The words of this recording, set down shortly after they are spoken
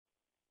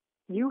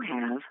You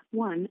have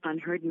one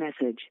unheard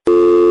message.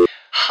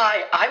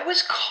 Hi, I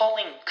was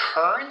calling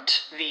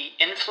Current, the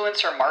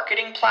influencer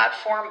marketing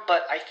platform,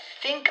 but I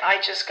think I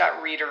just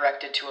got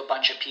redirected to a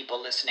bunch of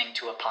people listening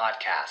to a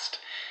podcast.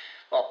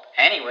 Well,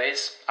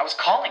 anyways, I was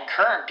calling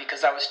Current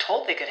because I was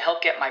told they could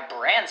help get my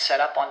brand set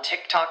up on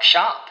TikTok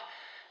Shop,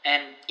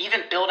 and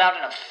even build out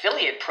an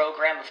affiliate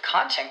program of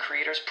content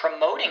creators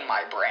promoting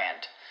my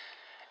brand,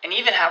 and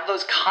even have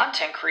those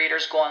content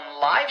creators go on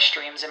live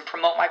streams and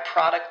promote my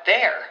product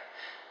there.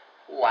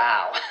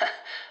 Wow,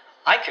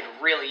 I could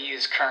really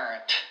use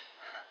Current.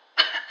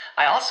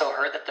 I also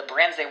heard that the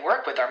brands they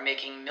work with are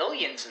making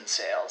millions in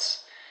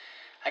sales.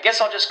 I guess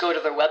I'll just go to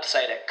their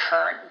website at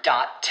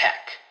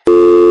current.tech.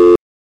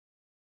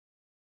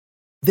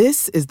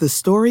 This is the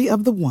story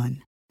of the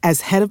one.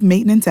 As head of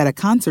maintenance at a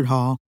concert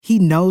hall, he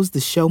knows the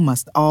show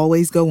must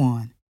always go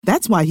on.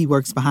 That's why he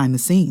works behind the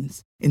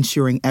scenes,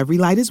 ensuring every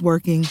light is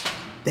working,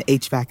 the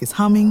HVAC is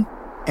humming,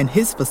 and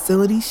his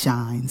facility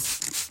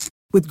shines.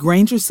 With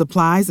Grainger's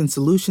supplies and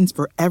solutions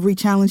for every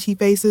challenge he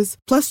faces,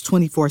 plus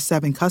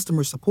 24/7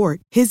 customer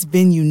support, his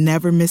venue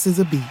never misses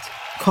a beat.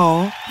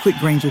 Call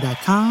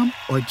quickgrainger.com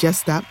or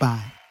just stop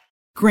by.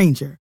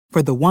 Grainger,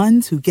 for the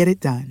ones who get it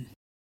done.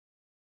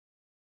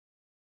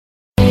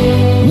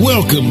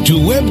 Welcome to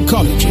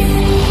Webcology.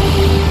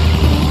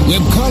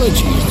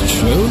 Webcology is the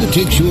show that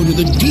takes you into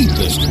the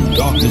deepest and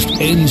darkest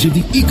ends of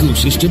the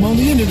ecosystem on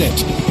the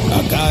internet.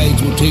 Our guides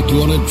will take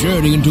you on a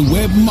journey into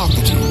web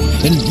marketing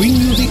and bring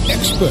you the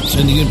experts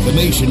and the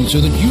information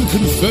so that you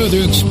can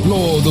further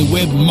explore the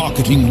web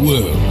marketing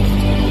world.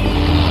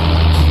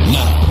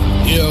 Now,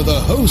 here are the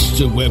hosts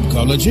of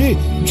Webcology,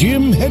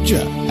 Jim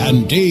Hedger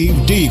and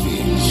Dave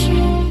Davies.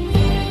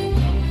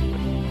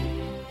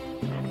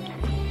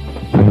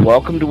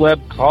 Welcome to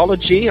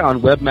Webcology on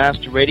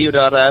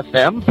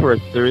webmasterradio.fm for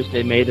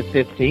Thursday, May the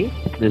 15th.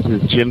 This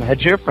is Jim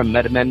Hedger from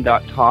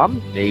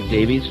metamen.com, Dave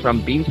Davies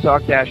from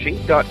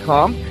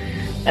beanstalk-inc.com.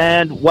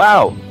 And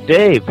wow,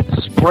 Dave,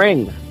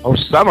 spring or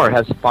summer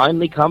has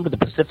finally come to the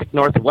Pacific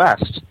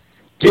Northwest.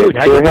 Dude,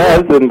 it sure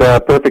has, and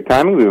perfect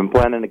timing. We've been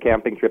planning a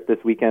camping trip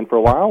this weekend for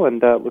a while,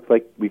 and it looks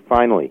like we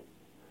finally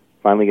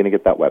going to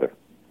get that weather.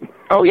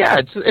 Oh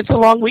yeah, it's a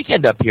long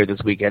weekend up here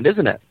this weekend,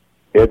 isn't it?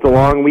 It's a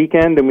long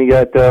weekend, and we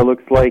got,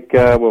 looks like,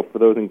 well, for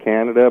those in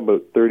Canada,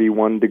 about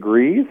 31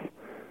 degrees.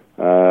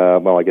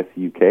 Well, I guess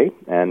UK.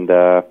 And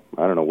I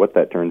don't know what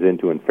that turns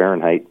into in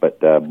Fahrenheit, but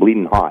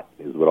bleeding hot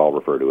is what I'll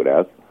refer to it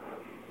as.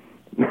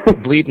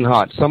 Bleeding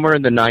hot, somewhere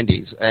in the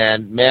 90s.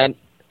 And, man,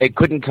 it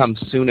couldn't come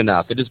soon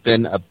enough. It has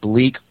been a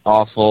bleak,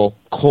 awful,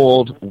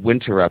 cold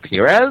winter up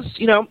here, as,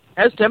 you know,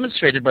 as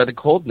demonstrated by the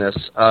coldness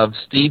of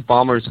Steve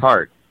Ballmer's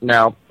heart.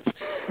 Now,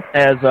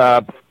 as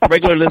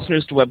regular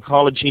listeners to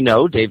Webcology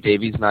know, Dave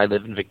Davies and I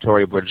live in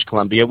Victoria, British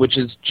Columbia, which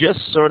is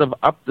just sort of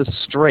up the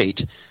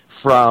strait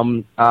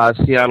from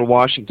Seattle,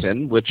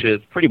 Washington, which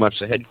is pretty much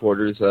the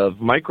headquarters of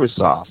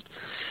Microsoft.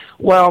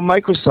 Well,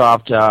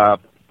 Microsoft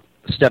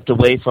stepped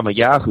away from a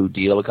Yahoo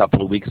deal a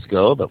couple of weeks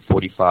ago, about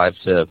 $45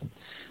 to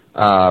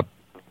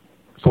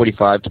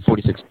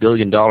 $46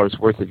 billion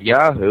worth of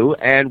Yahoo,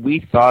 and we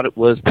thought it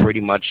was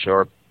pretty much,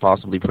 or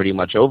possibly pretty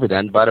much over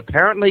then, but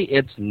apparently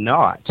it's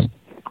not.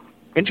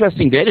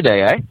 Interesting day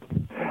today, eh?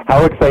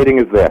 How exciting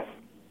is this?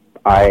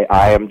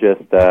 I'm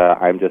just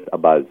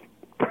abuzz.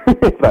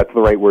 If that's the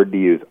right word to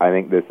use. I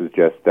think this has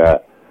just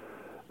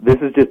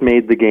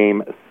made the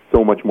game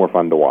so much more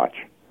fun to watch.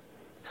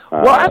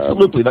 Well,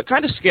 absolutely, but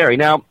kind of scary.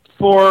 Now,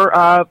 for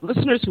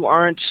listeners who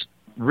aren't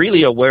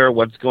really aware of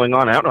what's going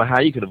on, I don't know how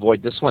you could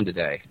avoid this one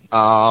today.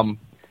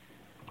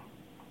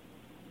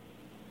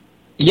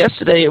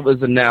 Yesterday it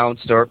was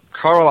announced, or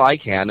Carl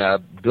Icahn, a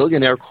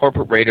billionaire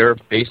corporate raider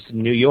based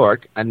in New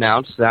York,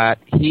 announced that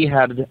he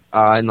had,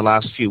 in the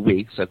last few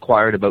weeks,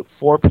 acquired about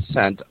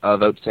 4%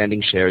 of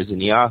outstanding shares in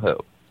Yahoo.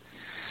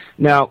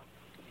 Now,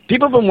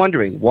 people have been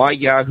wondering why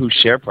Yahoo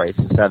share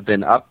prices have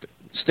been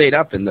stayed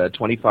up in the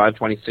 $25,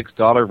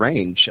 $26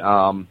 range,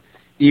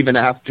 even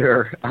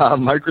after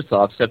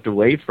Microsoft stepped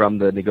away from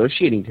the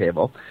negotiating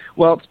table.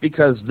 Well, it's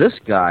because this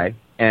guy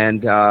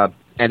and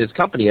his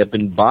company have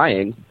been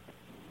buying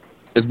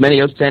as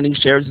many outstanding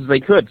shares as they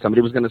could.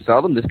 Somebody was going to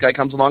sell them. This guy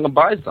comes along and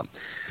buys them.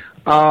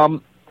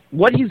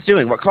 What he's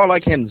doing, what Carl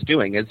Icahn is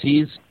doing, is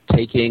he's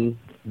taking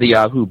the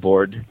Yahoo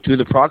board to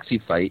the proxy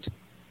fight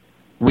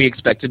we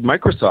expected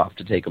Microsoft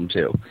to take him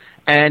to.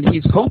 And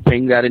he's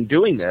hoping that in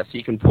doing this,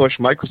 he can push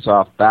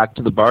Microsoft back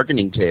to the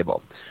bargaining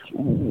table.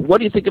 What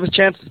do you think of his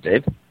chances,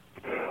 Dave?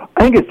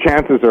 I think his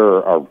chances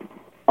are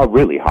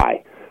really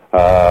high.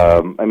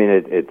 I mean,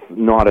 it's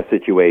not a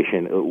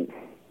situation.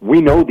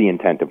 We know the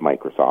intent of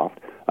Microsoft.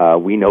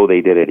 We know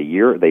they did it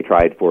they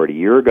tried for it a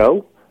year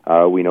ago.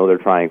 We know they're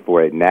trying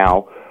for it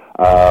now.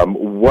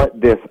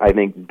 What this, I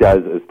think,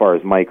 does as far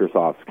as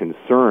Microsoft's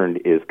concerned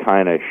is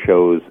kind of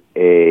shows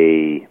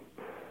a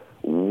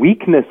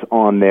weakness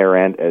on their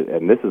end,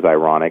 and this is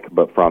ironic,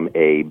 but from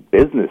a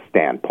business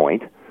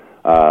standpoint,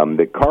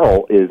 that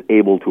Carl is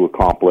able to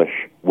accomplish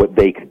what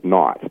they could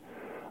not.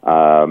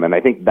 And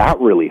I think that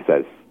really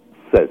says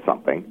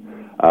something.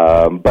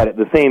 But at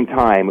the same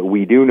time,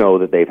 we do know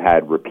that they've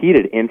had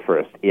repeated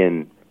interest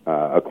in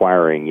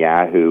acquiring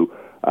Yahoo.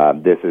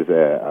 This is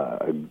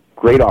a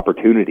great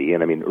opportunity,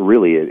 and I mean,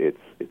 really, it's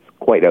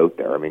quite out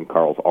there. I mean,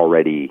 Carl's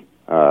already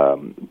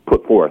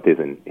put forth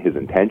his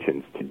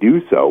intentions to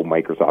do so.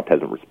 Microsoft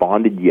hasn't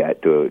responded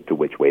yet to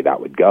which way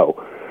that would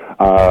go.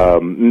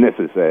 And this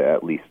is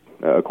at least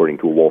according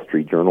to a Wall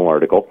Street Journal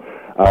article.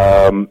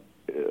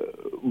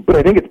 But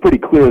I think it's pretty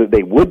clear that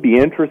they would be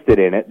interested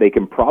in it. They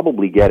can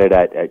probably get it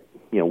at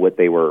what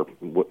they were.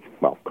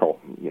 Well, Carl,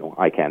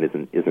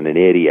 ICANN isn't an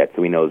idiot,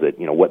 so he knows that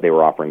what they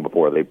were offering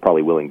before. They're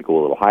probably willing to go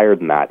a little higher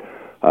than that.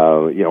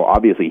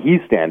 Obviously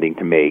he's standing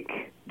to make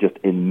just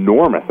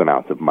enormous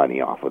amounts of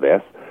money off of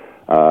this.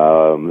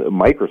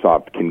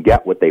 Microsoft can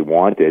get what they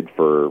wanted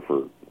for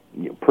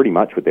pretty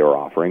much what they were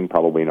offering,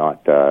 probably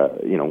not,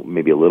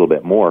 maybe a little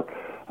bit more.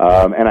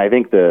 And I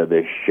think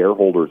the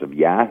shareholders of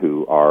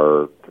Yahoo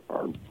are,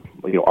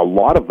 a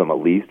lot of them at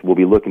least, will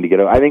be looking to get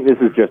out. I think this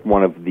is just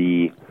one of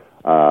the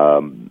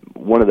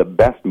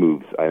best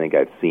moves I think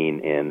I've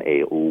seen in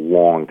a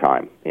long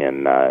time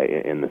in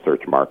the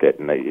search market,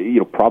 and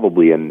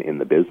probably in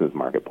the business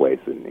marketplace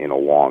in a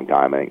long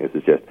time. I think this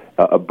is just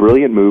a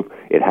brilliant move.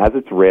 It has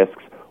its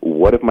risks.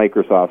 What if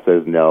Microsoft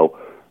says no?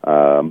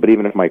 But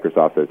even if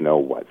Microsoft says no,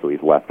 what? So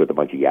he's left with a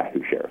bunch of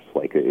Yahoo shares.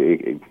 Like,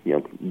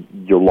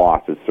 your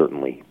loss is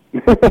certainly,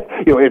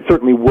 it's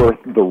certainly worth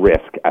the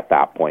risk at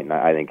that point. And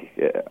I think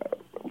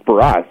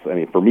for us, I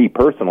mean, for me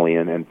personally,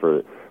 and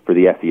for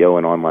the SEO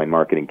and online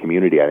marketing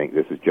community, I think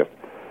this is just,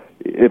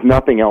 if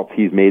nothing else,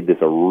 he's made this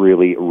a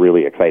really,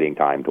 really exciting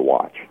time to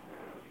watch.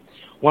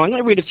 Well, I'm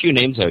going to read a few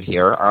names out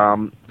here.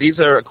 These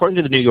are, according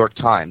to the New York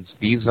Times,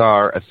 these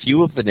are a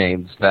few of the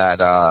names that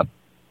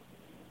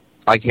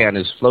ICANN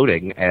is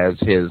floating as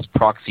his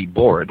proxy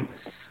board. He's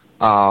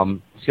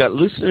got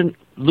Lucian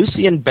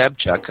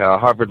Bebchuk, a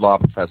Harvard Law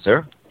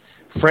professor,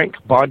 Frank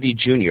Bondi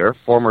Jr.,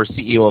 former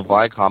CEO of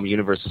Viacom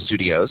Universal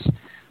Studios,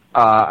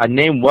 a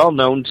name well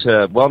known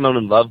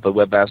and loved by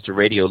Webmaster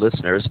Radio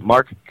listeners,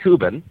 Mark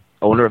Cuban,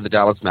 owner of the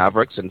Dallas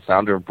Mavericks and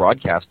founder of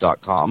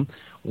Broadcast.com,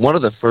 one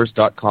of the first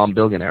 .com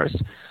billionaires,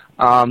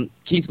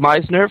 Keith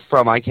Meisner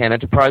from ICANN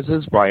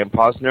Enterprises, Brian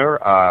Posner,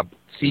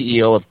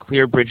 CEO of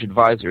ClearBridge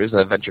Advisors,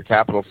 a venture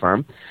capital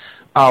firm,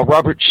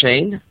 Robert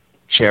Shane,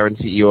 chair and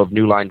CEO of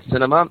New Line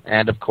Cinema,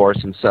 and of course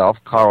himself,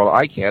 Carl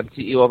Icahn,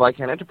 CEO of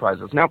ICANN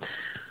Enterprises. Now,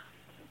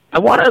 I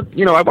want to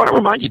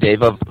remind you,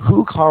 Dave, of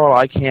who Carl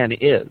Icahn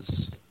is.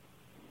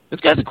 This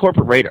guy's a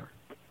corporate raider.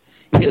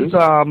 His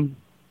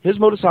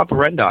modus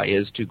operandi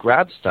is to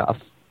grab stuff,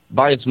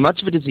 buy as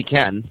much of it as he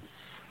can,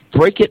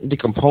 break it into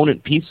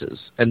component pieces,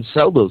 and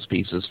sell those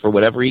pieces for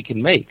whatever he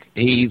can make.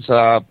 He's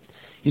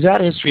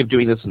had a history of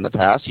doing this in the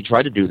past. He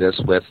tried to do this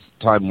with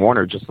Time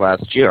Warner just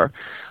last year.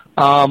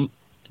 Do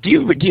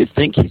you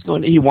think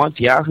he wants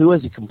Yahoo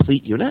as a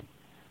complete unit?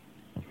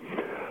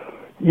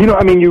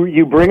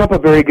 You bring up a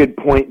very good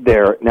point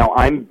there. Now,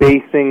 I'm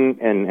basing,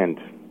 and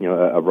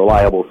a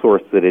reliable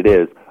source that it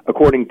is,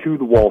 according to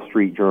the Wall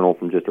Street Journal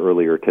from just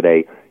earlier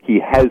today, he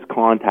has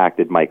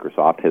contacted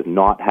Microsoft, has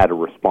not had a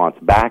response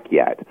back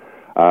yet.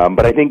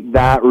 But I think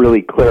that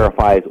really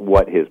clarifies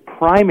what his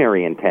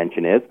primary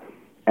intention is,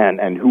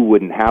 and who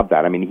wouldn't have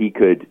that. I mean, he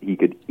could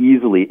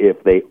easily,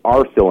 if they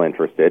are still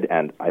interested,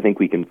 and I think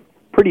we can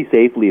pretty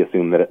safely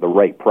assume that at the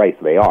right price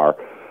they are,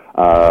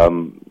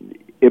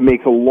 it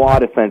makes a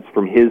lot of sense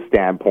from his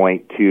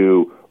standpoint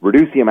to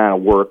reduce the amount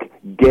of work,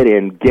 get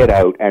in, get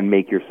out, and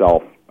make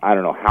yourself, I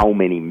don't know how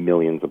many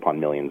millions upon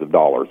millions of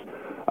dollars,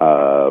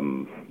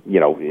 in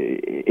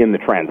the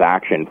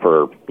transaction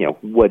for,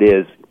 what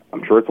is,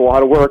 I'm sure it's a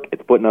lot of work,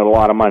 it's putting out a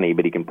lot of money,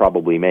 but he can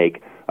probably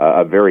make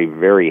a very,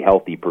 very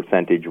healthy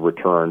percentage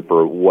return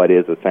for what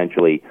is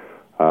essentially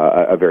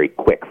a very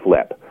quick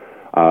flip.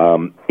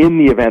 In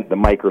the event that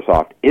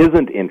Microsoft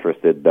isn't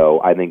interested, though,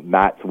 I think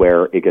that's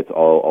where it gets a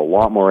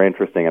lot more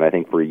interesting, and I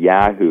think for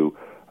Yahoo,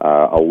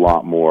 a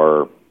lot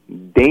more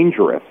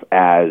dangerous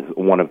as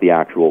one of the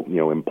actual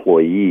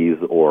employees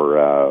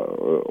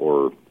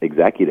or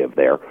executive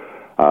there.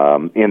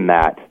 In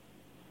that,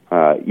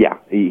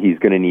 he's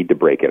going to need to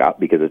break it up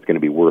because it's going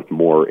to be worth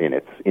more in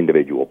its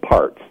individual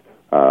parts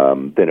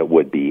than it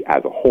would be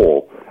as a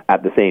whole.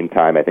 At the same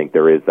time, I think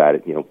there is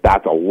that,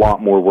 that's a lot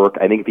more work.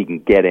 I think if he can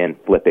get in,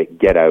 flip it,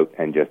 get out,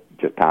 and just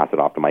pass it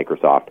off to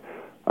Microsoft,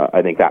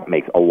 I think that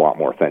makes a lot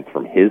more sense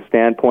from his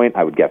standpoint.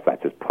 I would guess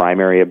that's his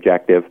primary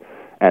objective.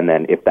 And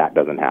then if that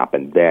doesn't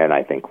happen, then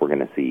I think we're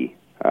going to see,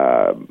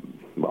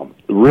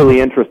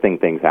 really interesting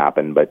things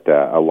happen, but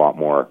a lot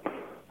more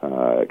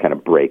kind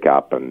of break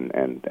up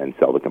and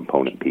sell the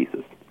component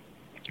pieces.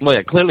 Well,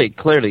 yeah, clearly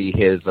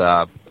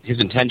his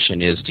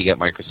intention is to get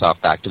Microsoft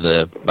back to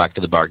the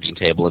bargaining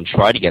table and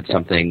try to get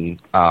something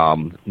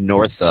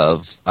north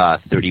of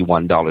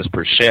 $31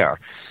 per share.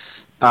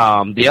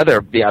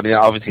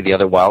 Obviously the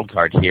other wild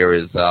card here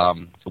is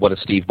what if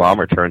Steve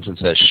Ballmer turns and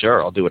says,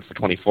 "Sure, I'll do it for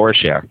 $24 a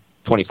share,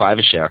 $25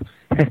 a share."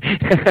 I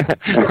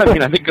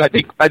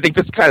think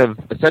this kind of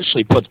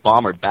essentially puts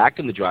Ballmer back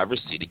in the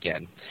driver's seat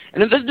again.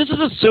 And this is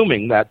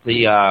assuming that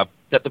the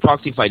that the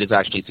proxy fight is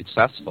actually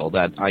successful,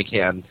 that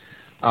ICANN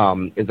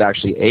is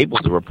actually able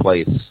to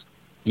replace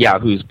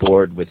Yahoo's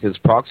board with his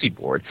proxy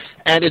board.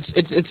 And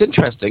it's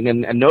interesting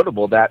and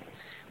notable that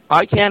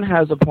ICANN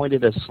has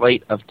appointed a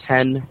slate of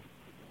 10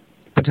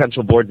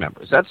 potential board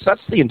members. That's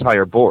the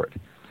entire board.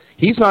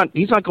 He's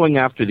not going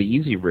after the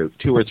easy route,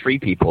 2 or 3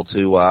 people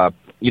to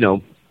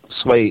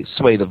sway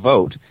the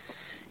vote.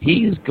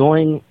 He's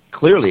going,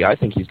 clearly, I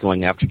think he's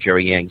going after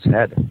Jerry Yang's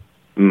head.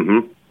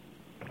 Mm-hmm.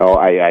 Oh,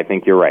 I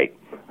think you're right.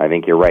 I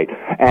think you're right.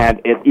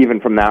 And even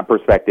from that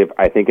perspective,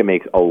 I think it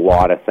makes a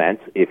lot of sense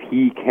if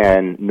he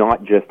can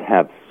not just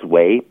have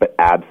sway, but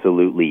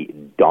absolutely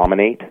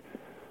dominate,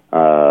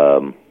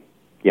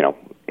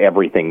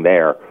 everything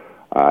there.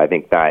 I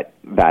think that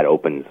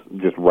opens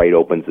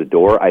the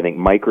door. I think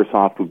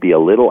Microsoft would be a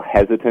little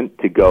hesitant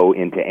to go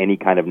into any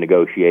kind of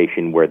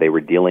negotiation where they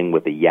were dealing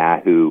with a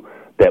Yahoo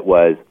that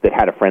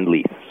had a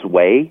friendly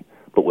sway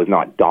but was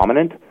not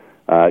dominant.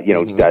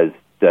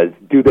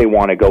 Do they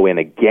want to go in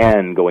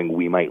again, going,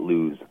 we might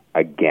lose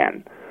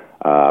again?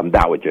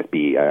 That would just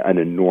be an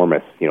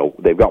enormous,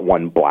 they've got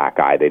one black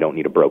eye. They don't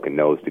need a broken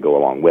nose to go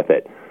along with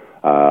it.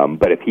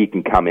 But if he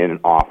can come in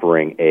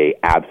offering a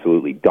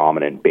absolutely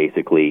dominant,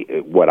 basically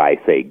what I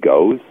say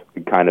goes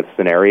kind of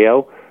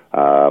scenario,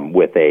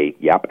 with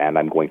and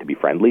I'm going to be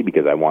friendly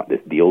because I want this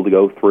deal to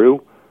go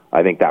through,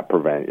 I think that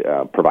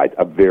provides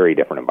a very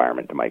different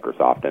environment to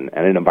Microsoft and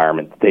an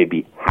environment that they'd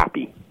be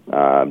happy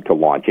to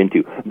launch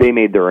into. They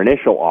made their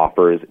initial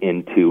offers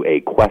into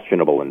a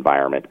questionable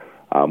environment.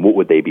 What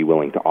would they be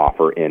willing to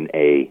offer in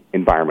a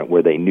environment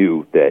where they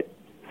knew that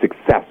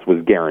success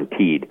was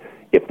guaranteed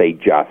if they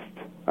just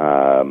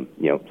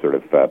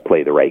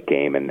play the right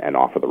game and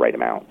offer the right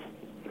amounts?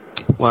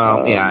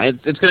 Well,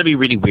 it's going to be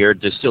really weird.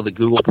 There's still the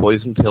Google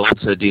poison pill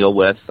to deal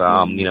with.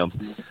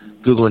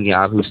 Google and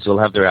Yahoo still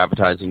have their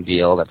advertising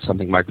deal. That's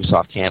something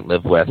Microsoft can't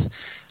live with.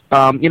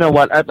 You know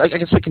what? I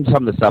guess we can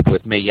sum this up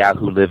with, may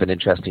Yahoo live in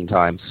interesting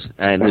times.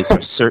 And these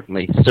are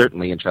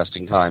certainly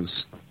interesting times.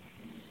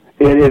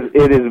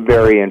 It is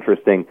very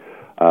interesting.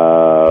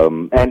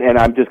 And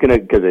I'm just going to,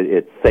 because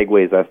it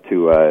segues us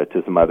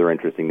to some other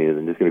interesting news,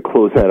 I'm just going to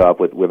close that up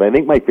with I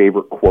think my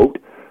favorite quote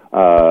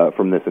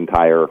from this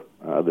entire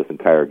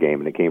game,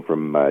 and it came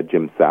from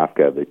Jim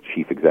Safka, the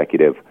chief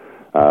executive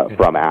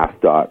from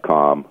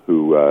Ask.com,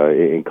 who,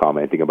 in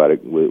commenting about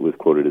it, was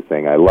quoted as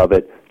saying, "I love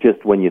it.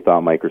 Just when you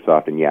thought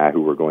Microsoft and Yahoo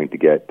were going to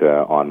get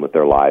on with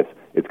their lives,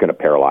 it's going to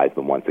paralyze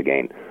them once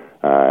again."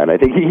 And I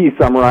think he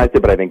summarized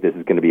it, but I think this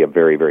is going to be a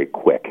very, very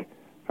quick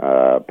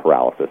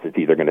paralysis. It's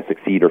either going to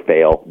succeed or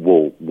fail.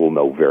 We'll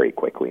know very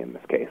quickly in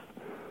this case.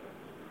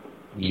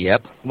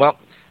 Yep. Well,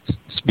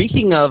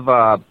 speaking of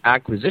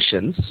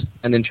acquisitions,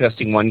 an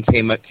interesting one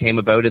came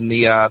about in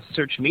the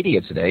search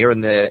media today, or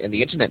in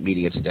the internet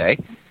media today.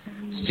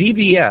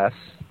 CBS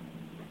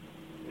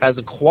has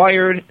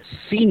acquired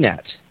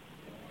CNET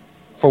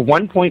for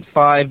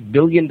 $1.5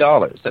 billion.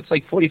 That's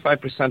like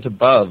 45%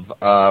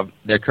 above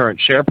their current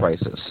share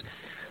prices.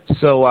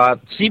 So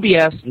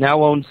CBS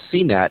now owns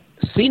CNET.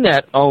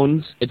 CNET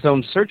owns its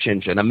own search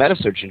engine, a meta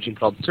search engine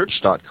called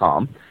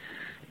Search.com.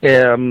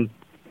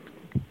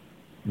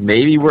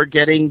 Maybe we're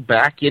getting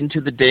back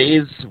into the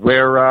days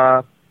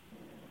where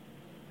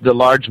the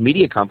large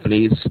media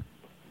companies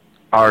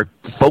are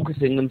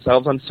focusing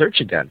themselves on search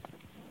again.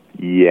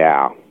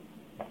 Yeah.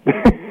 You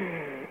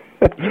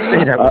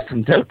say that with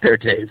some doubt there,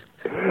 Dave.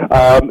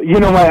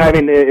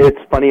 It's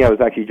funny. I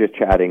was actually just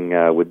chatting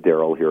with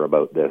Daryl here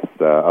about this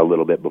a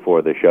little bit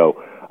before the show.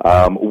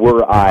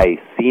 Were I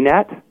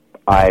CNET,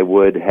 I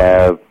would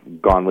have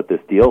gone with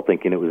this deal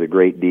thinking it was a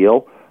great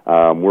deal.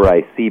 Were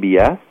I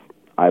CBS,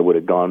 I would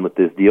have gone with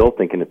this deal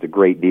thinking it's a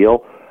great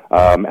deal.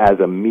 As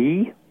a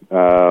me,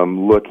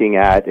 looking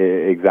at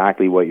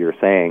exactly what you're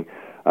saying,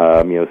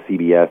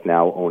 CBS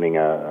now owning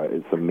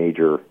some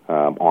major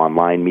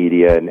online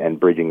media and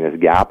bridging this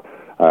gap.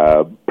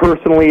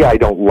 Personally, I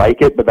don't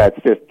like it, but that's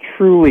just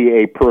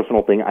truly a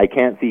personal thing. I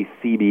can't see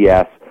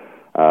CBS,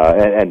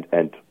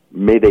 and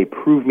may they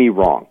prove me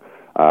wrong,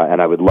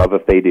 and I would love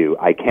if they do.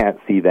 I can't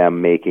see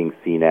them making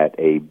CNET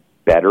a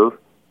better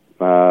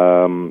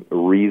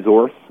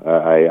resource.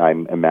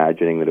 I'm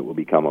imagining that it will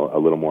become a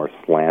little more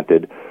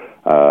slanted.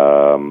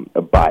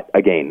 But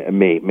again,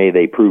 may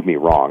they prove me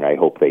wrong. I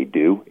hope they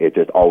do. It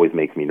just always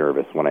makes me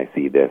nervous when I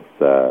see this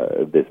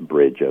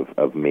bridge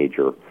of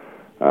major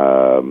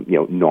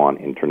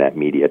non-internet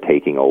media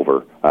taking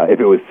over. If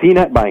it was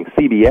CNET buying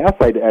CBS,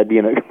 I'd be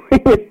in a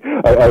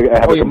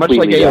you're much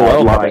like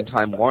AOL buying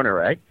Time Warner,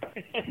 right?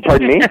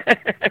 Pardon me?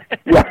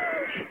 Yeah.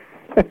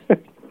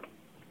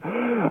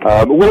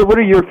 What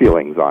are your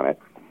feelings on it?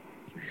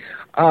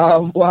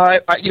 Well,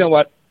 you know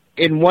what?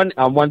 On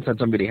one sense,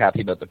 I'm really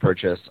happy about the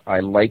purchase. I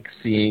like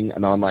seeing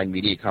an online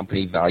media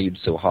company valued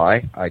so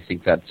high. I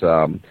think that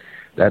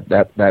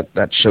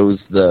shows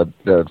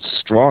the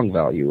strong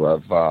value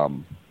of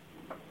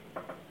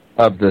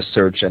the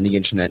search and the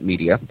internet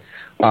media.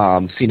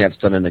 CNET's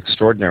done an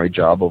extraordinary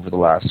job over the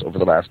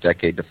last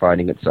decade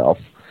defining itself,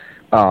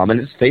 and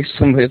it's faced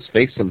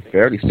some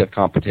fairly stiff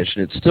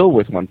competition. It's still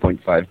worth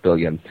 $1.5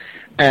 billion,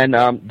 And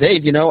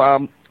Dave,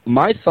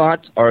 my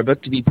thoughts are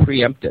about to be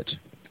preempted.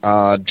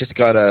 Just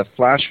got a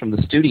flash from the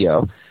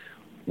studio.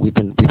 We've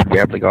been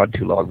rambling on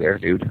too long there,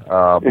 dude.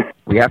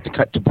 We have to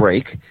cut to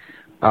break.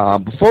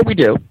 Before we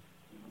do,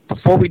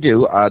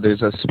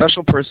 there's a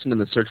special person in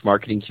the search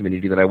marketing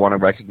community that I want to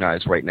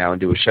recognize right now and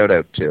do a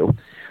shout-out to.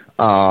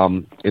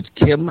 It's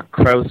Kim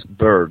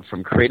Krause-Berg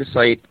from Create a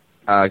Site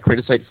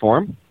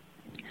Forum.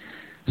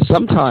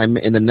 Sometime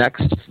in the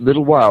next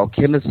little while,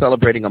 Kim is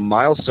celebrating a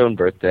milestone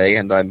birthday,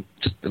 and I'm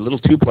just a little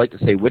too polite to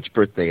say which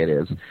birthday it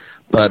is.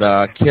 But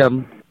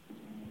Kim,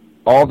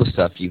 all the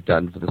stuff you've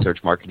done for the search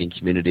marketing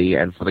community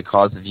and for the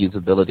cause of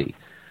usability,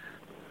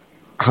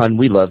 hon,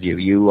 we love you.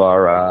 You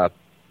are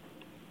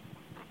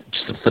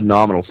just a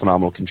phenomenal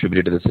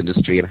contributor to this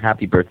industry, and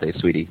happy birthday,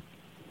 sweetie.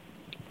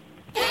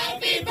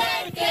 Happy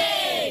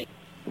birthday!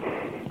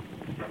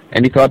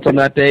 Any thoughts on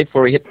that, Dave,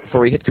 before we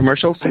hit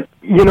commercials?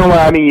 You know what?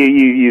 I mean,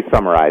 you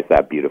summarized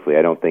that beautifully.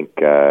 I don't think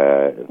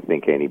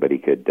anybody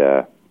could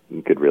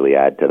really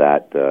add to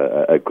that.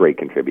 A great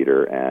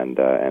contributor, and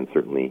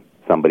certainly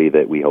somebody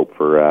that we hope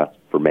for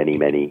many,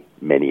 many,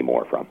 many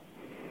more from.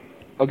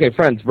 Okay,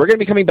 friends, we're going to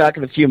be coming back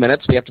in a few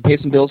minutes. We have to pay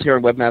some bills here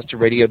on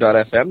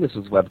webmasterradio.fm. This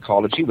is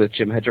Webcology with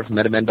Jim Hedger from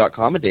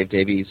MetaMen.com and Dave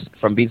Davies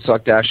from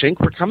Beanstalk Inc.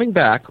 We're coming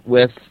back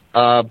with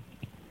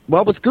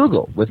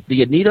Google, with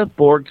the Anita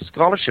Borg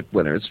Scholarship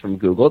winners from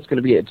Google.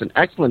 It's an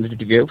excellent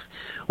interview.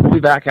 We'll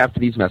be back after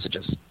these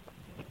messages.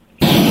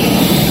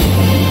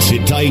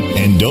 Sit tight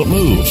and don't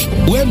move.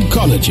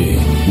 Webcology.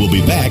 We'll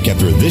be back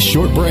after this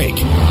short break.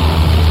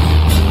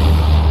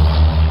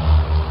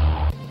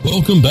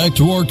 Welcome back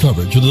to our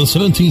coverage of the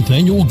 17th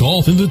Annual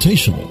Golf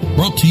Invitational,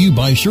 brought to you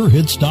by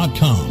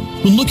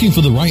SureHits.com. When looking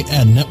for the right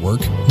ad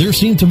network, there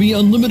seem to be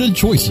unlimited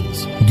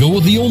choices. Go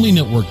with the only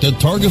network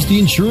that targets the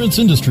insurance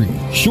industry,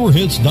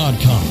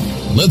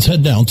 SureHits.com. Let's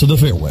head down to the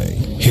fairway.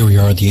 Here we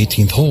are at the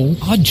 18th hole.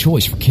 Odd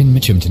choice for Ken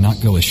Mitchum to not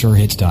go with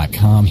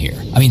SureHits.com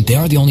here. I mean, they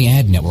are the only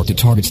ad network that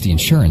targets the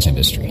insurance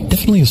industry.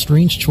 Definitely a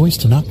strange choice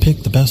to not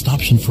pick the best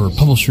option for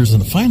publishers in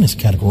the finance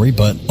category,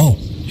 but,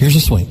 here's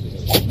a swing.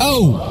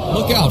 Oh,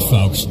 look out,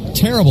 folks.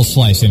 Terrible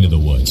slice into the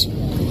woods.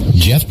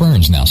 Jeff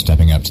Burns now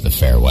stepping up to the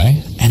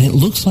fairway. And it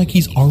looks like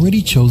he's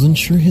already chosen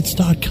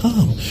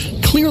SureHits.com.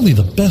 Clearly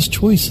the best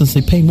choice since they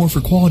pay more for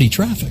quality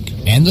traffic.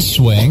 And the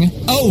swing.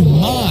 Oh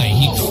my,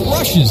 he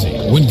crushes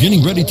it. When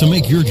getting ready to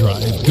make your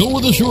drive, go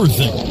with a sure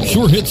thing.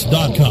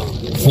 SureHits.com.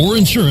 For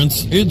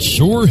insurance, it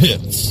sure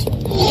hits.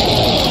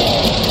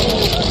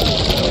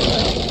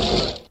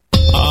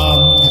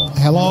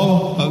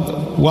 Hello?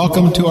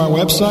 Welcome to our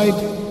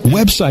website.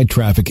 Website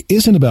traffic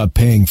isn't about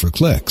paying for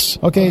clicks.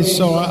 Okay,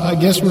 so I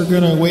guess we're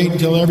going to wait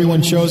until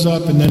everyone shows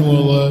up and then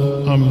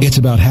we'll... It's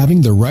about having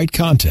the right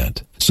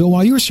content. So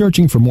while you're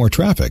searching for more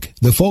traffic,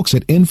 the folks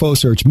at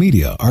InfoSearch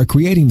Media are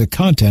creating the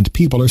content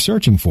people are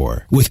searching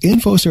for. With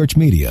InfoSearch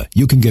Media,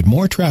 you can get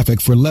more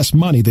traffic for less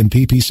money than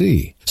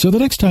PPC. So the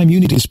next time you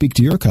need to speak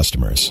to your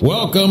customers...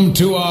 Welcome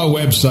to our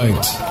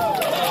website.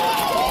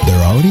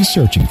 They're already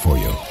searching for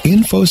you.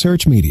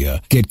 InfoSearch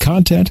Media. Get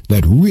content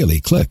that really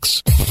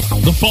clicks.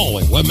 The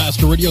following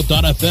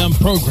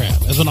WebmasterRadio.fm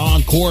program is an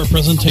encore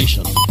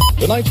presentation.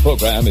 Tonight's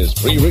program is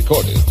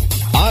pre-recorded.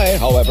 I,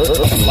 however,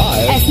 am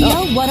live.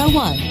 SEO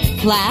 101.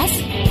 Class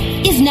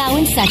is now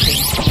in session.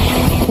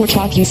 We're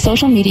talking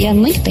social media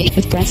and link bait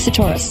with Brent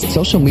Satoris.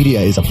 Social media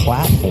is a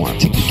platform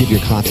to give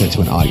your content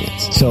to an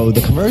audience. So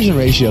the conversion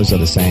ratios are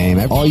the same.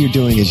 All you're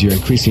doing is you're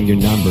increasing your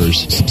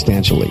numbers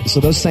substantially.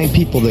 So those same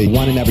people, the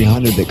 1 in every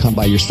 100 that come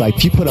by your site,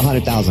 if you put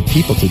 100,000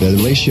 people through there,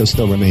 the ratio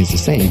still remains the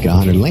same. You get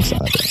 100 links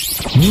out of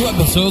it. New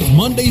episodes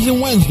Mondays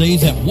and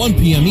Wednesdays at 1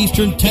 p.m.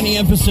 Eastern, 10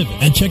 a.m. Pacific.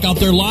 And check out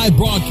their live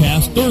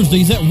broadcast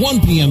Thursdays at 1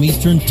 p.m.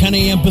 Eastern, 10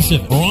 a.m.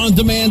 Pacific. Or on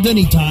demand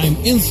anytime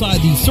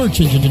inside the Search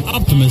Engine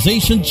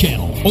Optimization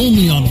channel.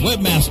 Only on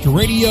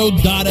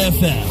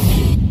WebmasterRadio.fm.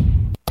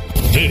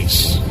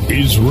 This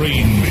is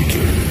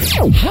Rainmaker.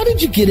 How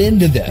did you get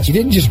into this? You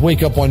didn't just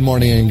wake up one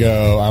morning and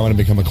go, I want to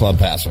become a club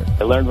passer.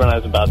 I learned when I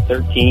was about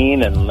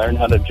 13 and learned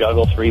how to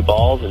juggle 3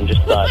 balls and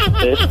just thought,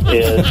 this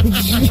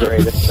is the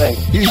greatest thing.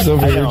 He's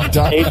over here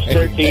dying. Age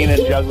 13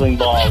 and juggling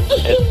balls.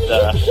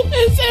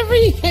 It's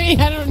everything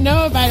I don't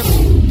know about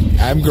it.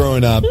 I'm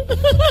growing up.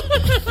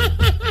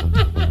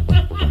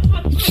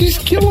 She's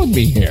killing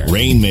me here.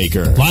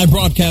 Rainmaker. Live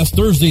broadcast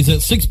Thursdays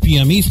at 6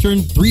 p.m.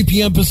 Eastern, 3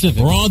 p.m.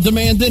 Pacific. Or on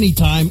demand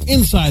anytime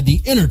inside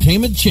the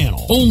Entertainment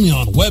Channel. Only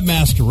on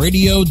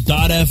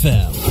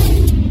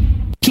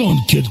WebmasterRadio.fm.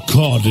 Don't get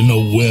caught in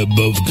a web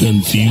of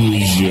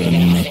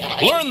confusion.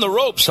 Learn the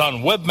ropes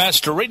on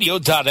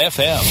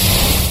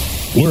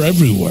WebmasterRadio.fm. We're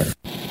everywhere.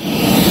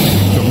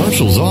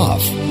 Commercials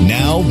off.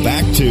 Now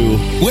back to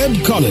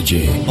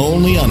Webcology,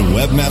 only on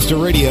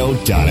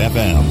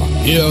WebmasterRadio.fm.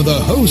 Here are the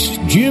hosts,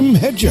 Jim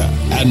Hedger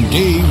and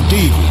Dave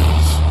Davies.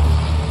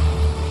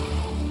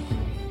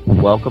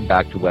 Welcome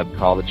back to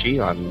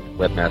Webcology on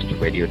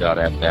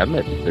WebmasterRadio.fm.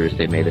 It's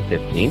Thursday, May the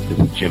 15th. This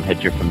is Jim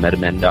Hedger from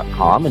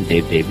MetaMen.com and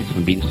Dave Davies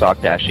from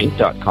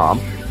Beanstalk-Inc.com.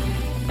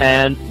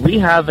 And we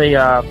have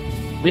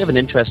an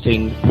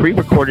interesting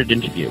pre-recorded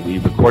interview. We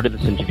recorded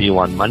this interview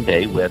on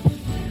Monday with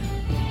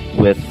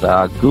with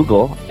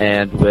Google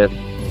and with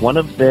one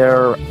of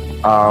their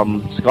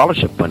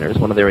scholarship winners,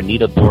 one of their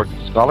Anita Borg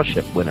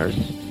scholarship winners,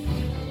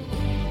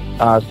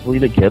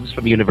 Selena Gibbs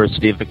from the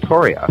University of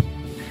Victoria.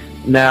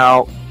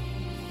 Now,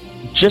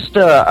 just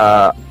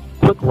a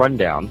quick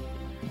rundown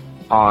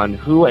on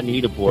who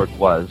Anita Borg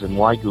was and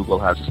why Google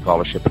has a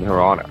scholarship in her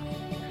honor.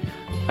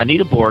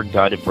 Anita Borg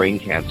died of brain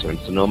cancer in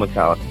Sonoma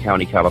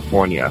County,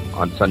 California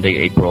on Sunday,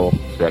 April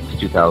 6,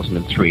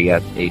 2003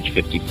 at age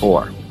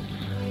 54.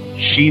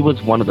 She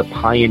was one of the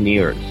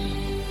pioneers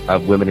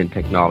of women in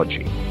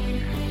technology.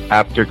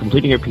 After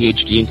completing her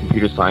PhD in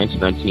computer science in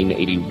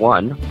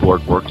 1981,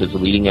 Borg worked as a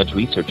leading-edge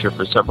researcher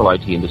for several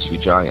IT industry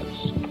giants.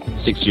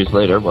 6 years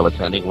later, while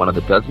attending one of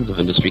the dozens of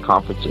industry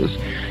conferences,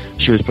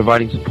 she was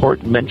providing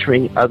support and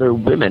mentoring other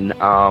women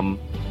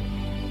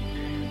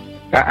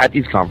at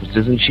these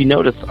conferences, and she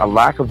noticed a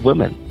lack of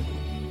women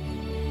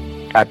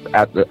at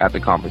the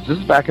conference. This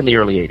is back in the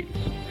early 80s.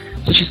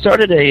 So she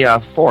started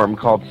a forum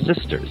called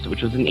Sisters,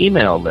 which was an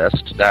email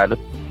list that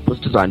was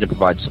designed to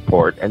provide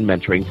support and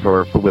mentoring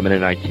for women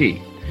in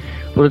IT.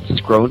 The list has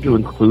grown to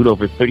include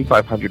over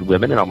 3,500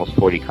 women in almost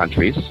 40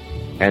 countries,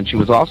 and she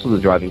was also the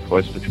driving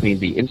force between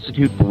the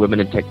Institute for Women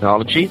in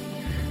Technology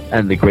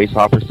and the Grace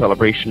Hopper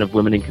Celebration of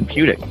Women in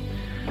Computing.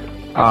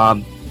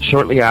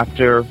 Shortly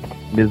after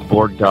Ms.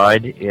 Borg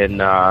died in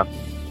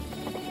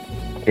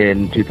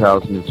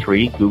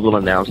 2003, Google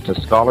announced a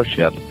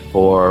scholarship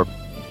for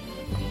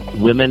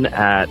women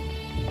at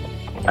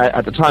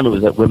the time it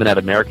was at women at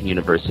American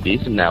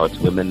universities, and now it's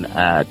women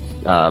at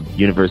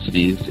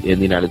universities in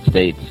the United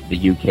States,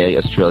 the UK,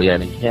 Australia,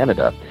 and in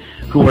Canada,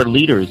 who are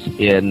leaders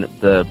in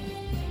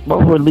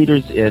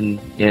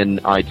in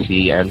IT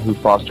and who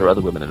foster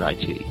other women in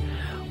IT.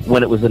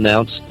 When it was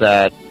announced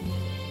that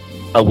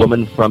a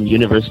woman from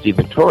University of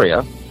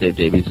Victoria, Dave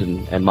Davies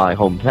and my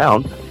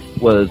hometown,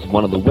 was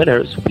one of the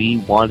winners, we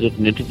wanted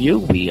an interview.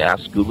 We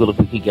asked Google if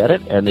we could get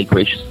it, and they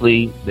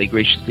graciously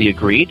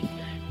agreed.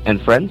 And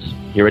friends,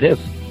 here it is.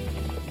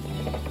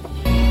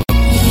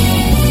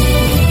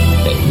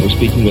 We're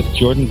speaking with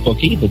Jordan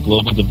Bookey, the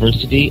Global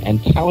Diversity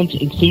and Talent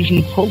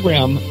Inclusion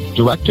Program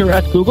Director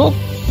at Google.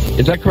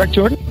 Is that correct,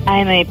 Jordan?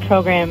 I'm a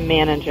program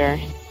manager.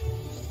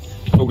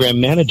 Program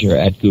manager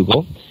at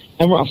Google.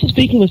 And we're also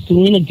speaking with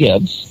Selena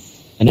Gibbs,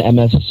 an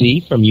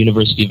MSc from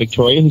University of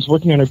Victoria, who's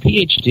working on her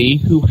PhD,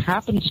 who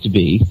happens to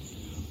be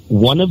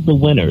one of the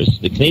winners,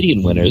 the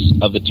Canadian winners,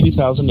 of the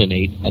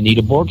 2008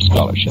 Anita Borg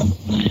Scholarship.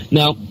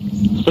 Now,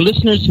 for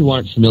listeners who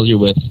aren't familiar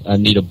with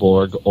Anita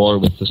Borg or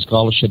with the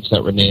scholarships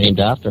that were named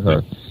after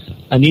her,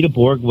 Anita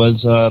Borg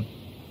was a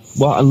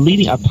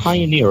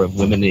pioneer of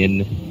women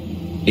in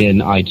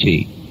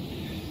IT.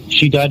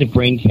 She died of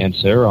brain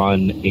cancer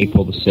on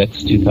April the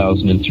 6th,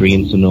 2003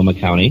 in Sonoma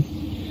County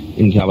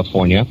in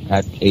California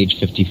at age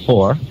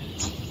 54.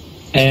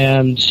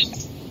 And,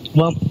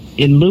 well,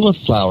 in lieu of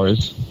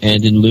flowers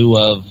and in lieu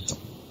of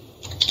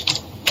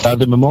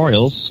other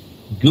memorials,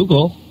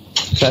 Google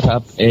set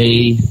up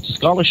a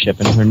scholarship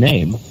in her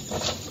name,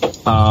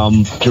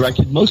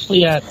 directed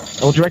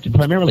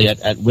primarily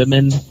at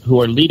women who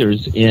are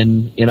leaders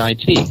in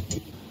IT.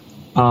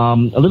 A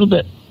little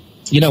bit,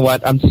 you know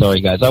what, I'm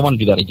sorry guys, I want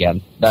to do that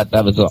again. That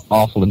was an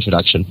awful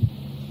introduction.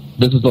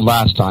 This is the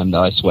last time,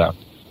 though, I swear.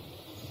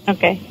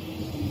 Okay.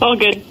 All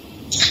good.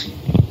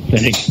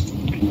 Thanks.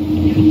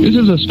 This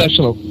is a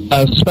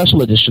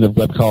special edition of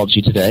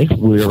Webcology today.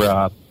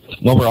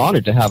 We're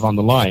honored to have on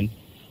the line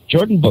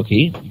Jordan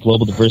Bookey,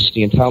 Global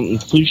Diversity and Talent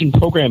Inclusion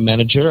Program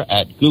Manager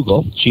at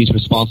Google. She's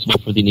responsible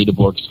for the Anita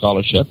Borg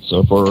Scholarship,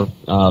 so for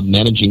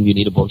managing the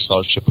Anita Borg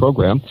Scholarship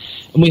Program.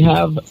 And we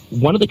have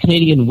one of the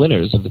Canadian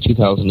winners of the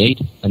 2008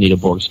 Anita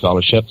Borg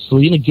Scholarship,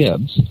 Selena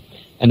Gibbs,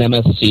 an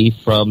MSc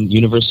from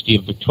University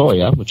of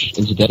Victoria, which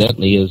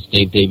incidentally is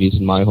Dave Davies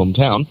in my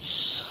hometown.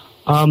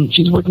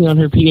 She's working on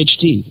her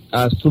PhD.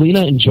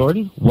 Selena and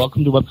Jordan,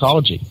 welcome to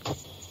Webcology.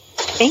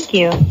 Thank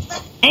you.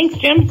 Thanks,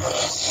 Jim.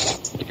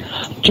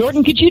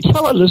 Jordan, could you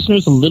tell our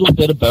listeners a little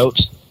bit about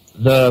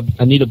the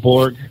Anita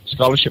Borg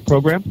Scholarship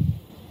Program?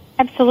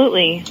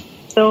 Absolutely.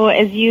 So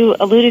as you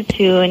alluded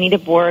to, Anita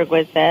Borg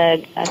was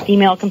a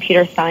female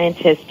computer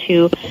scientist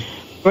who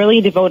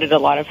really devoted a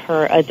lot of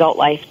her adult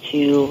life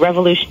to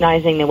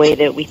revolutionizing the way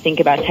that we think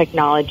about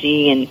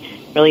technology and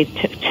really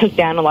took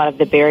down a lot of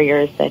the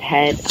barriers that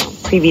had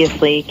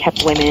previously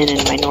kept women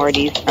and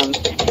minorities from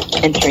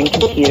entering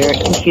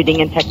computing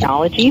and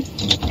technology.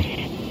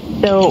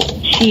 So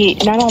she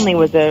not only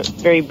was a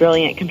very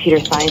brilliant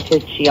computer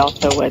scientist, she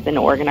also was an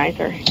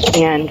organizer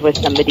and was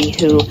somebody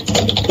who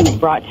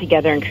brought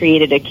together and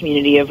created a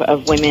community of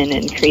women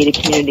and created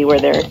a community where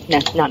there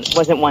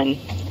wasn't one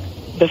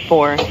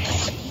before.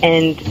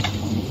 And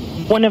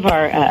one of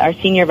our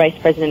senior vice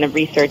president of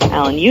research,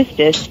 Alan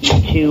Eustace,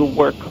 used to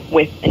work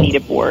with Anita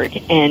Borg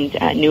and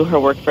knew her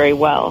work very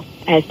well,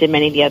 as did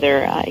many of the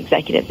other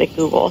executives at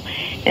Google.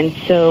 And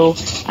so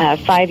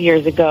 5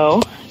 years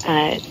ago,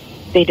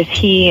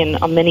 he and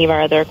many of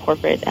our other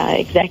corporate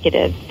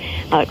executives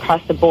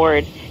across the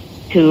board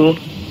who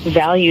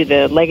value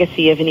the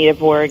legacy of Anita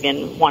Borg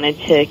and wanted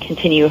to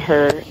continue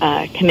her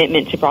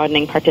commitment to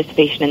broadening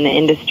participation in the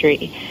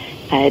industry,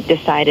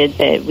 decided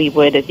that we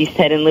would, as you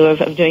said, in lieu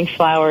of doing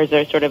flowers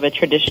or sort of a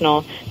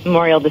traditional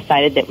memorial,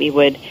 decided that we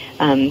would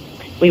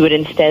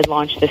instead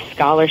launch this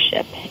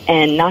scholarship,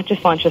 and not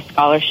just launch a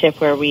scholarship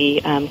where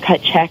we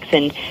cut checks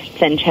and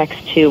send checks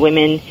to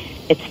women.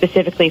 It's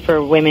specifically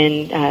for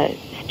women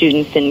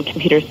students in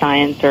computer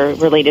science or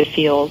related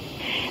fields.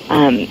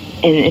 And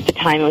at the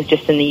time, it was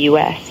just in the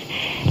U.S.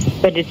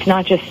 But it's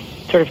not just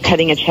sort of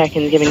cutting a check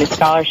and giving the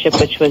scholarship,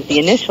 which was the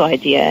initial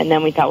idea. And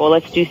then we thought, well,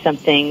 let's do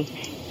something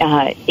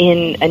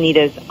in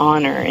Anita's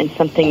honor, and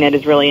something that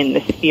is really in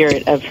the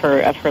spirit of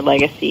her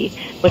legacy,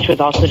 which was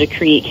also to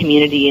create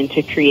community and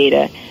to create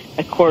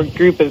a core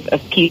group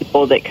of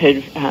people that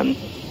could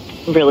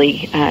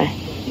really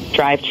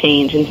drive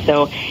change. And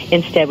so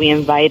instead we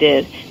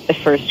invited the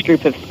first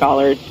group of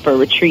scholars for a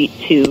retreat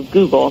to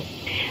Google,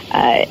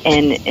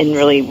 and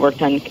really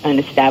worked on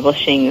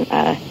establishing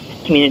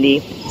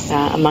community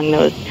among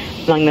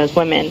those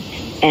women.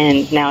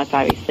 And now it's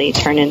obviously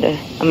turned into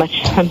a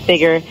much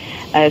bigger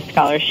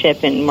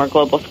scholarship and more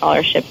global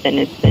scholarship than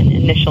its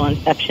initial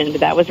inception.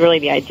 But that was really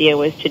the idea,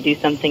 was to do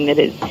something that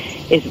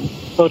is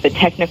both a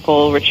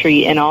technical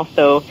retreat and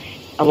also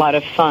a lot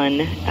of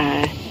fun,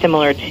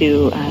 similar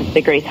to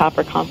the Grace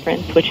Hopper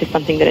Conference, which is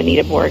something that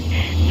Anita Borg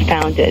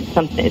founded,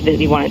 something that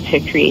we wanted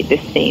to create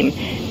this same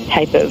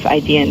type of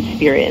idea and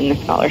spirit in the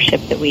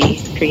scholarship that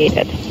we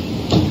created.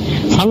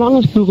 How long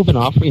has Google been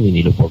offering the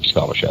Anita Borg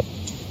Scholarship?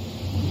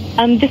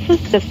 This was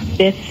the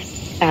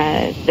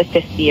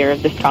fifth year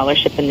of the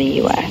scholarship in the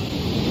U.S.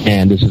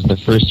 And this is the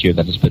first year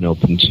that it's been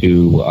open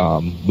to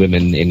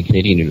women in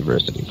Canadian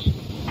universities.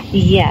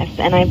 Yes,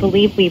 and I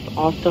believe we've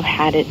also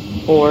had it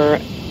for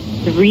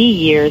 3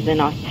 years in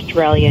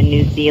Australia and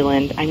New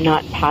Zealand. I'm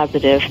not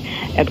positive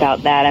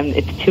about that.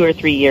 It's 2 or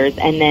 3 years.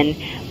 And then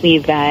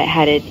we've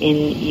had it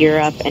in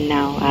Europe and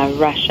now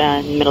Russia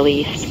and Middle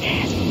East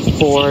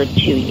for 2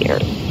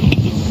 years.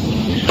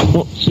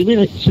 Well,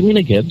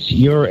 Selena Gibbs,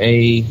 you're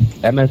a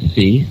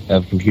MSc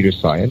of Computer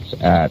Science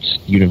at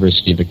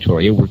University of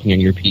Victoria, working on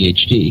your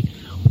PhD.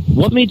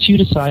 What made you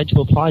decide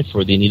to apply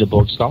for the Anita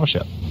Borg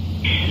Scholarship?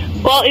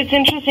 Well, it's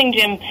interesting,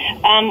 Jim.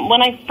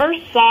 When I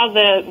first saw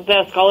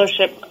the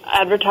scholarship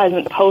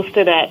advertisement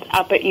posted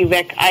up at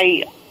UVic,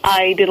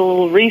 I did a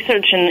little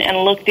research and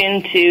looked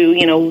into,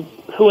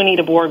 who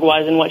Anita Borg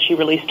was and what she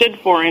really stood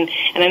for. And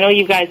I know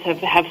you guys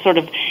have sort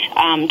of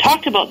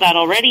talked about that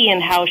already,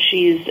 and how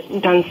she's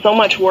done so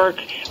much work,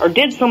 or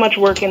did so much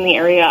work in the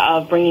area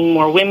of bringing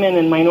more women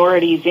and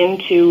minorities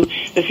into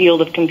the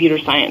field of computer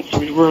science,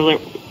 really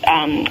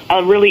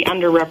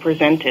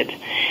underrepresented.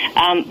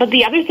 But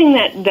the other thing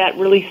that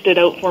really stood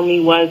out for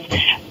me was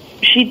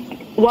she,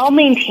 while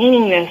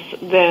maintaining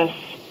this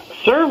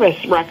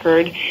service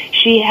record,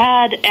 she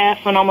had a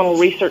phenomenal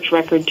research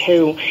record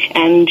too,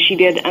 and she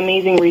did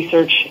amazing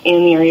research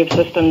in the area of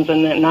systems,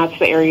 and that's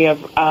the area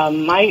of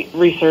my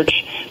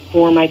research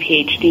for my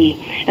PhD.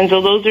 And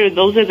so those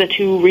are the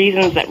two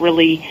reasons that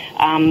really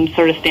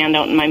sort of stand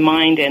out in my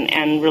mind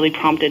and really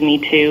prompted me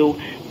to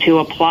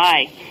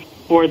apply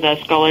for the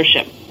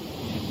scholarship.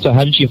 So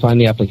how did you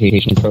find the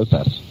application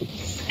process?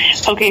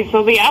 Okay,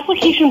 so the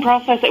application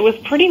process, it was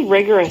pretty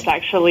rigorous,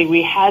 actually.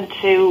 We had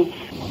to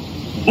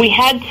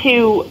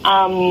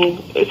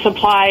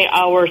supply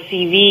our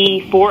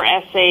CV, 4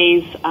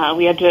 essays.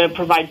 We had to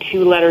provide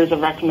 2 letters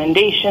of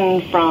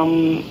recommendation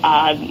from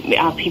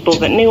people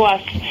that knew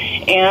us,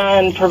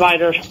 and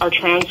provide our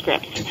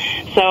transcripts.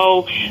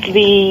 So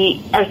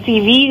our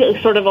CV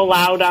sort of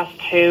allowed us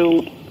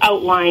to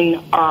outline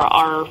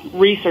our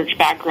research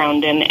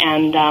background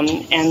and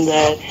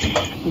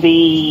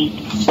the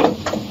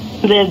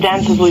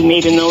advances we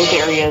made in those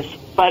areas.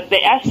 But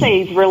the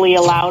essays really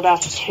allowed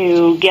us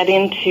to get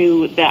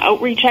into the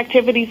outreach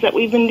activities that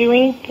we've been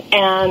doing,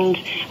 and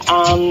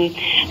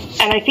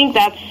I think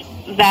that's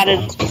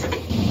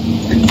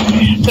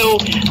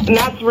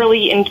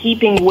really in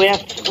keeping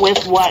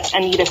with what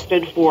Anita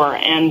stood for,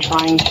 and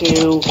trying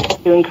to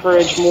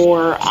encourage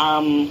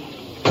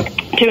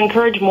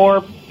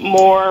more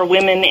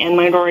women and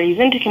minorities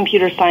into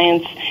computer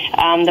science.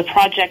 The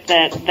project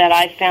that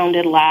I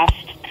founded last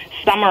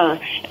summer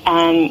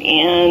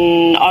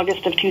in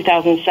August of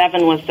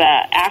 2007 was the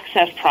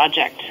Access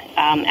Project,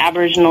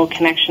 Aboriginal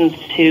Connections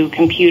to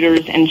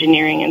Computers,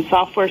 Engineering, and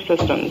Software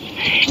Systems.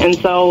 And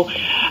so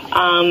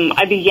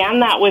I began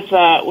that with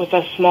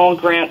a small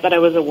grant that I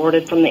was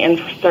awarded from the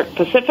Infrastart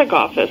Pacific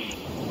office.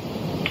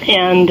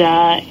 And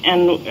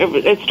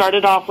it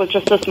started off with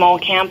just a small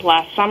camp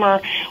last summer,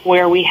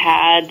 where we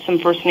had some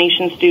First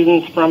Nation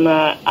students from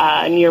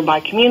a nearby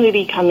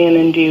community come in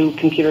and do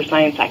computer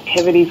science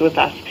activities with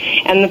us.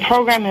 And the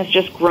program has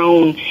just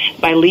grown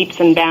by leaps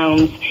and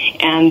bounds,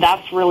 and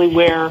that's really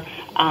where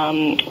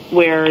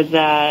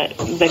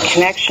the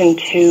connection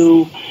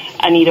to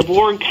Anita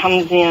Borg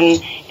comes in,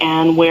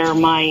 and where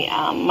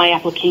my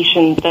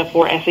application, the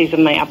 4 essays of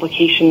my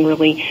application,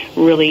 really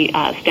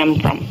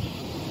stemmed from.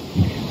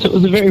 So it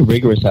was a very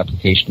rigorous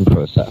application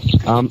process.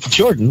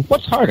 Jordan,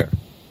 what's harder,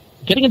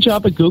 getting a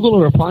job at Google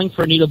or applying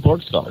for Anita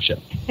Borg scholarship?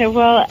 Yeah,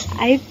 well,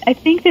 I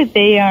think that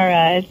they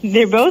are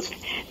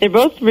they're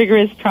both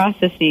rigorous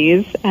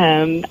processes.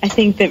 I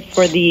think that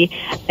for the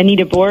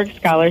Anita Borg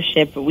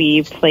scholarship,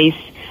 we place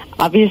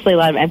obviously a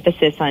lot of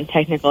emphasis on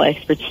technical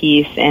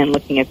expertise and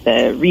looking at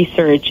the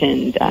research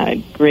and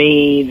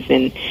grades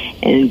and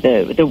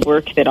the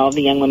work that all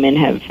the young women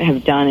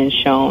have done and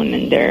shown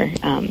and their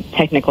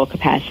technical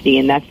capacity,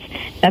 and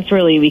that's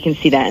really, we can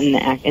see that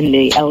in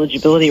the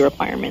eligibility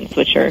requirements,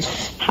 which are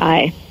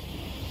high.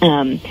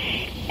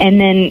 And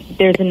then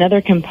there's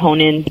another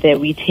component that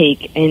we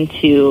take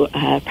into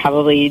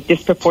probably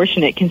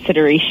disproportionate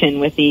consideration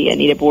with the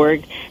Anita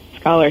Borg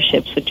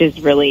scholarships, which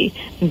is really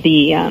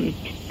the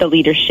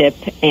leadership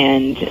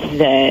and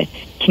the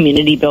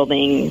community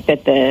building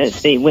that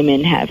the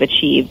women have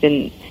achieved,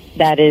 and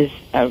that is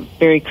a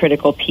very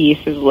critical piece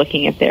of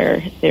looking at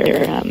their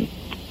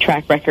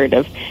track record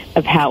of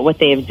what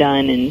they have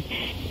done in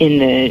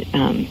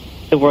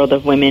the world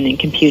of women and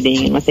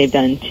computing, and what they've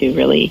done to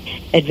really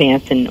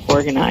advance and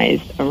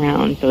organize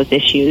around those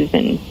issues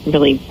and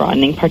really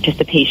broadening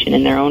participation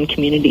in their own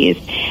communities.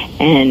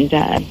 And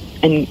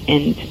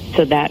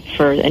so that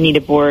for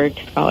Anita Borg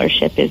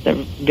scholarship is a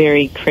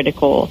very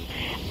critical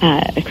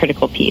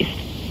piece.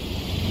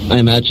 I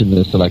imagine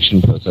the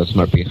selection process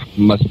must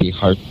be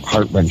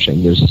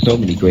heart-wrenching. There's so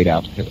many great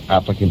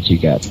applicants you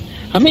get.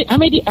 How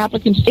many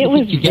applicants? It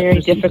was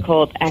very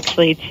difficult,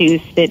 actually, to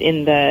sit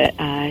in the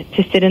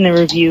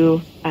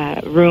review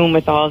room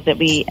with all that.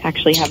 We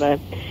actually have a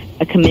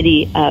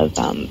committee of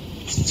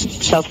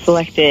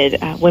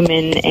self-selected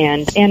women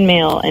and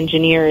male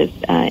engineers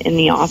in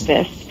the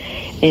office,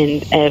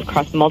 and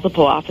across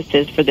multiple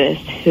offices for this,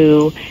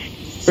 who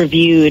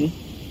reviewed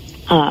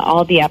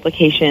all the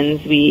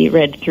applications. We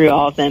read through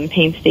all of them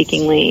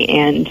painstakingly,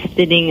 and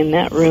sitting in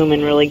that room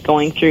and really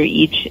going through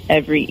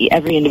every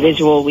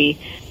individual, we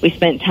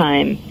spent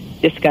time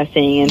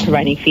discussing and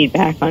providing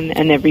feedback on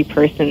every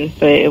person.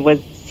 So it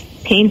was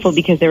painful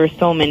because there were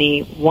so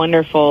many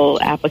wonderful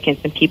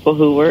applicants and people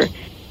who were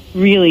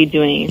really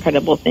doing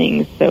incredible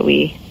things, so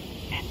we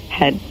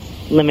had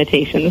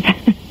limitations.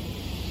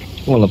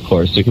 Well, of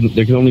course, there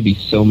can only be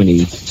so many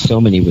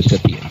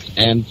recipients.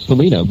 And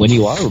Selena, when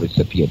you are a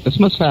recipient, this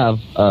must have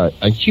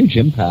a huge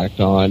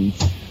impact on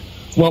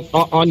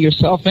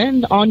yourself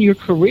and on your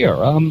career.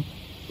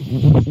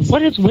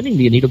 What has winning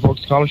the Anita Borg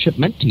scholarship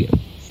meant to you?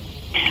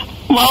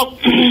 Well,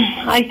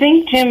 I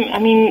think, Jim,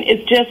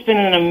 it's just been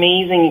an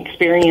amazing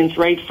experience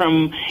right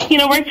from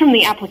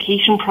the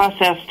application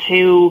process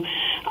to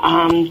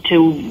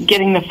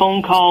getting the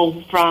phone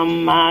call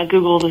from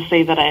Google to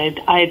say that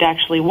I had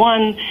actually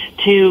won,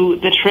 to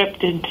the trip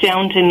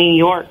down to New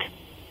York.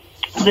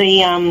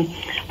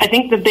 I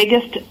think the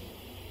biggest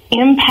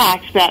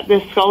impact that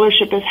this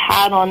scholarship has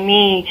had on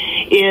me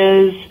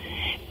is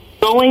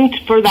going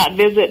for that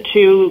visit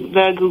to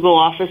the Google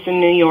office in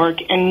New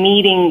York and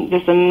meeting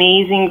this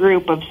amazing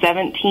group of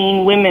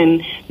 17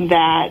 women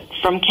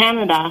from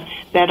Canada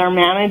that are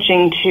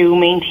managing to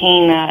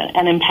maintain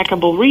an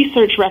impeccable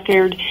research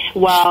record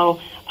while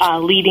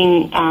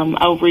leading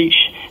outreach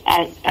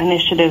at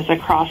initiatives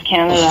across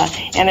Canada.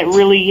 And it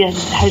really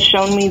has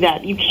shown me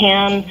that you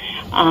can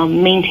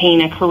maintain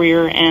a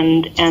career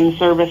and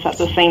service at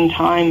the same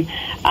time.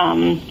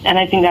 And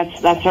I think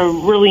that's a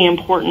really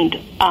important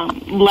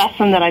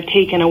lesson that I've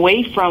taken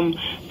away from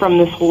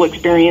this whole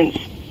experience.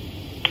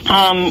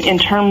 In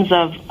terms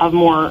of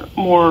more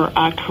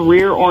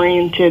career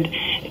oriented,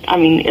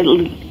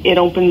 it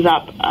opens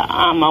up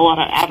a lot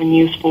of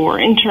avenues for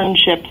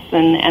internships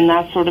and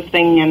that sort of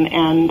thing,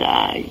 and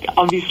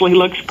obviously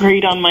looks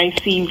great on my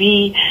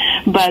CV.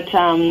 But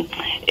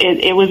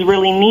it was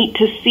really neat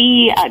to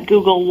see at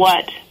Google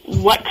what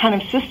kind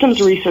of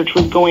systems research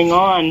was going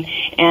on,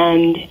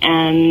 and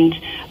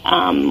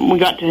we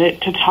got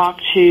to talk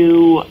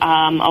to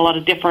a lot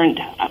of different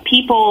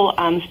people.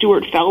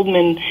 Stuart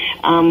Feldman,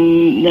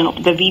 one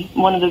of the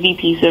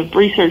VPs of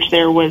research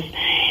there, was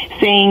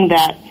saying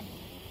that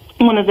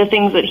one of the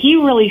things that he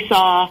really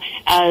saw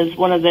as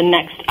one of the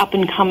next up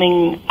and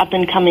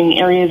coming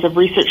areas of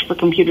research for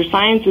computer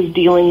science is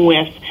dealing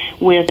with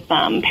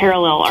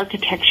parallel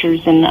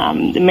architectures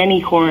and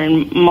many-core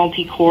and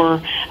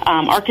multi-core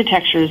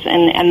architectures,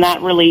 and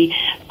that really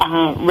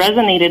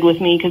resonated with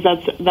me, because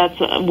that's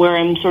where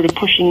I'm sort of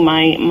pushing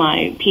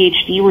my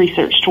PhD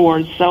research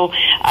towards. So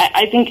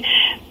I think,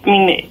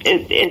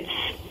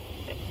 it's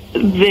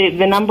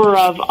the number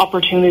of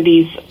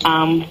opportunities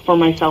for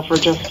myself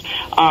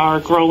are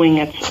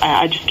growing.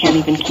 I just can't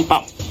even keep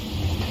up.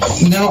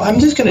 Now, I'm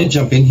just going to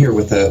jump in here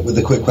with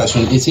a quick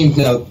question. It seems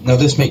now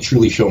this may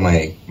truly show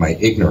my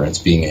ignorance,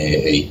 being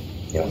a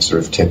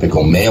sort of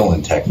typical male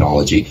in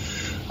technology.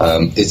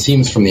 It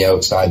seems from the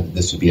outside that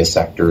this would be a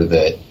sector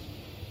that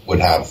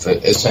would have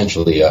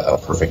essentially a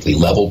perfectly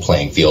level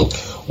playing field.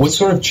 What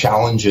sort of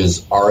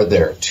challenges are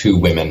there to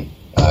women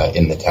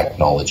in the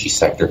technology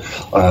sector?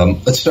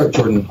 Let's start,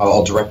 Jordan.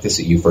 I'll direct this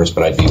at you first,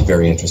 but I'd be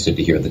very interested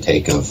to hear the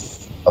take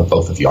of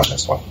both of you on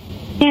this one.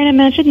 Yeah, I'd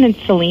imagine that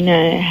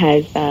Selena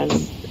has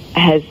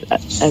has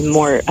a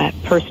more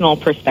personal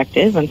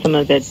perspective on some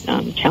of the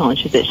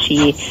challenges that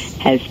she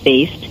has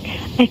faced.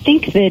 I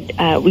think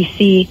that we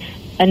see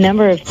a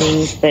number of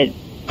things, but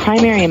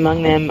primary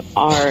among them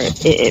are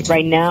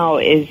right now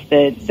is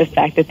the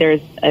fact that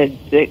there's a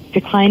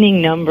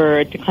declining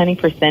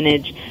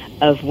percentage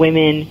of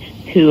women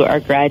who are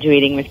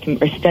graduating with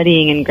or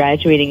studying and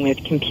graduating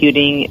with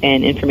computing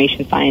and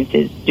information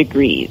sciences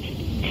degrees.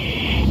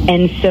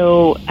 And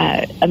so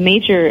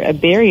a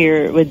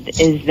barrier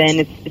is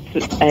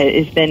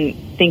then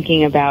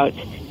thinking about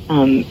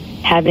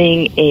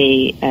having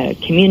a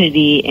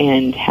community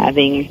and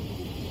having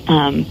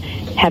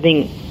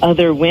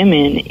other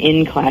women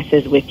in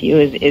classes with you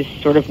is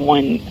sort of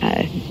one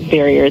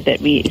barrier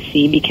that we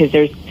see, because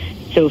there's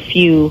so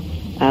few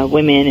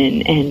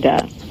women and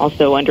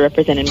also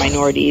underrepresented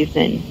minorities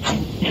and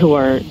who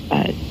are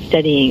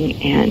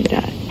studying and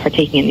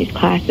partaking in these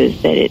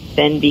classes, that it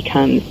then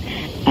becomes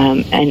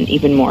an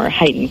even more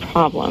heightened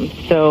problem.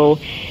 So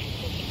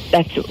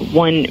that's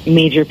one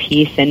major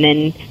piece. And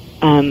then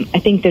I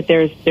think that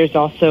there's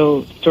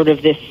also sort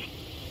of this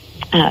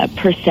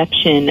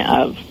perception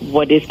of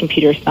what is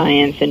computer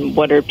science and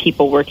what are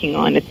people working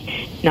on.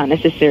 It's not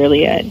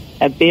necessarily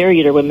a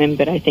barrier to women,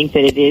 but I think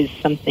that it is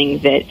something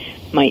that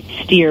might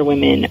steer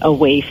women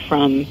away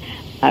from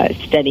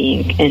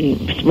studying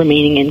and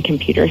remaining in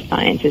computer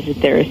science. Is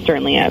that there is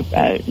certainly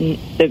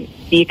the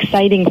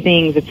exciting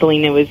things that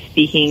Selena was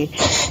speaking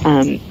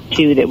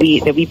to that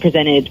we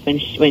presented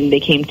when they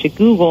came to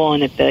Google,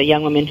 and that the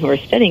young women who are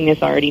studying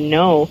this already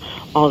know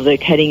all the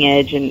cutting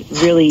edge and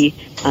really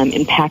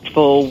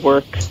impactful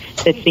work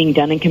that's being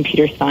done in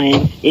computer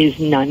science is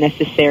not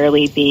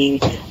necessarily being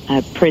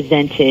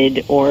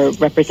presented or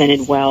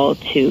represented well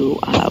to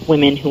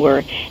women who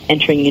are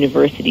entering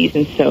universities,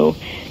 and so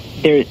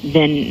they're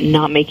then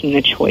not making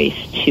the choice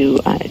to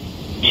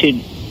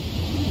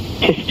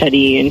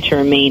study and to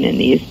remain in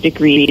these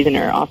degrees, and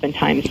are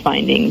oftentimes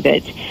finding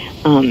that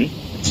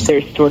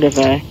there's sort of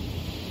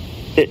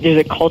there's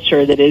a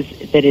culture that is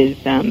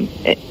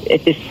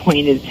at this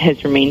point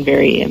has remained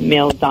very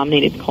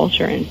male-dominated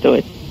culture, and so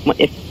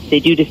if they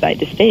do decide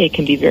to stay, it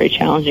can be very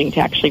challenging to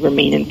actually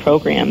remain in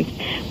programs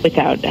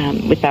without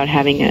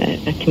having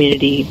a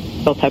community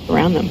built up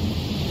around them.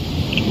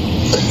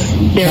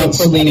 There are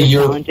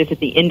challenges at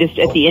the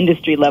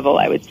industry level,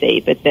 I would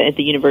say, but at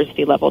the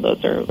university level,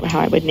 those are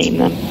how I would name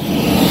them.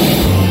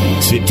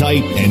 Sit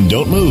tight and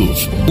don't move.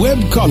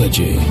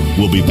 Webcology.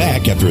 We'll be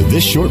back after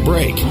this short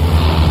break.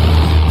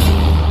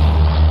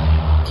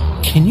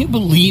 Can you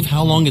believe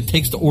how long it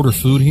takes to order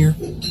food here?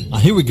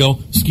 Here we go.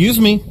 Excuse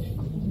me.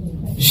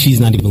 She's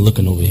not even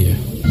looking over here.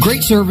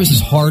 Great service is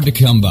hard to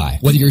come by,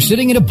 whether you're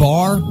sitting at a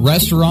bar,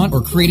 restaurant,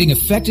 or creating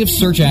effective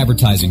search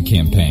advertising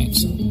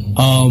campaigns.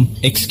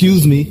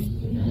 Excuse me.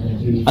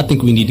 I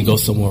think we need to go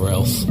somewhere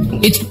else.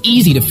 It's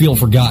easy to feel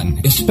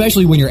forgotten,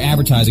 especially when your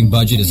advertising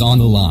budget is on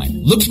the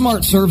line.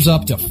 LookSmart serves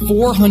up to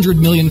 400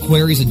 million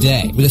queries a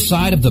day with a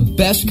side of the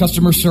best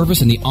customer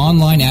service in the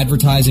online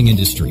advertising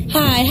industry.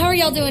 Hi, how are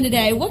y'all doing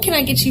today? What can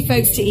I get you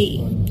folks to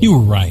eat? You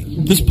were right.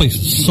 This place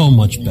is so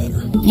much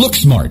better.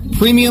 LookSmart,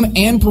 premium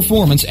and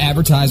performance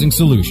advertising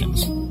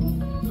solutions.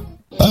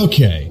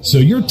 Okay, so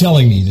you're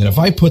telling me that if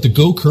I put the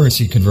Go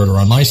Currency Converter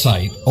on my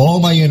site,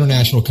 all my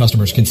international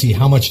customers can see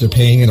how much they're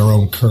paying in their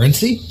own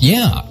currency?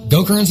 Yeah.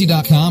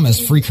 GoCurrency.com has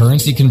free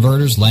currency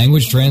converters,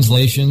 language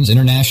translations,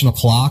 international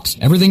clocks,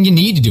 everything you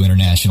need to do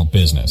international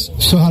business.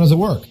 So how does it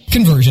work?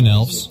 Conversion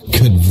elves.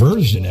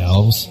 Conversion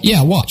elves?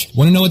 Yeah, watch.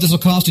 Want to know what this will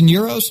cost in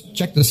euros?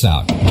 Check this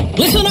out.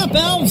 Listen up,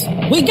 elves.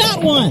 We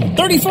got one.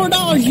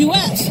 $34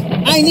 US.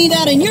 I need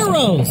that in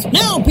euros.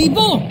 Now,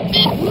 people.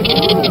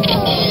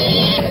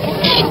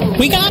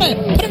 We got it.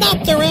 Put it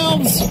up there,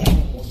 elves.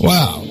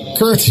 Wow.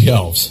 Currency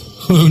elves.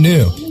 Who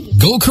knew?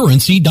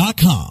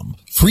 GoCurrency.com.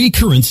 Free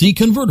currency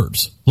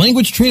converters,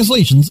 language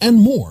translations,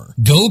 and more.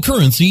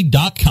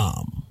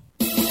 GoCurrency.com.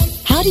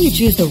 How do you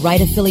choose the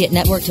right affiliate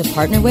network to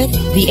partner with?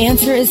 The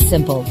answer is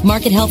simple.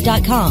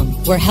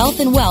 MarketHealth.com, where health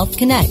and wealth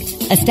connect.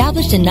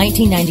 Established in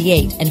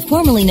 1998 and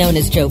formerly known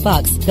as Joe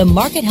Bucks, the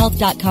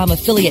MarketHealth.com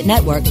affiliate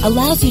network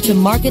allows you to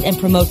market and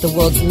promote the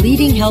world's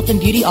leading health and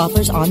beauty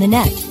offers on the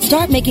net.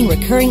 Start making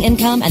recurring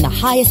income and the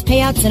highest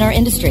payouts in our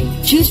industry.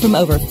 Choose from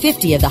over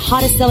 50 of the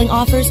hottest selling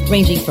offers,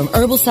 ranging from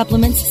herbal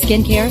supplements,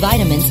 skincare,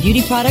 vitamins,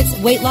 beauty products,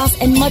 weight loss,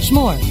 and much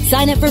more.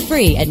 Sign up for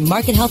free at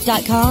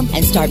MarketHealth.com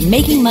and start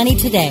making money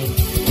today.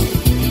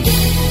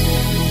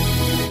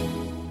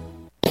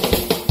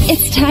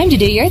 It's time to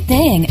do your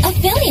thing.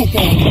 Affiliate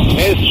thing.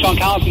 Hey, this is Sean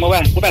Collins from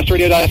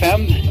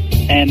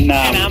WebmasterRadio.fm. And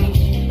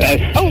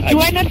do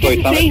I not get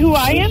to say who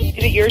I am? Is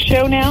it your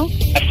show now?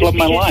 I flub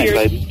my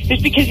lines.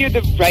 Just because you're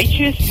the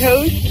righteous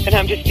host and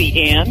I'm just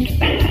the and?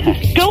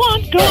 Go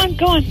on.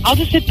 I'll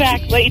just sit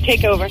back, let you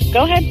take over.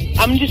 Go ahead.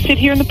 I'm going to just sit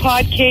here in the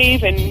pod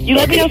cave and you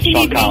let me know if you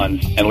need me. Sean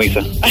Collins and Lisa.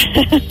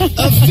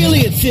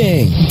 Affiliate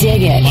thing.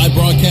 Dig it. Live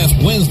broadcast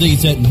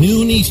Wednesdays at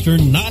noon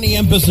Eastern, 9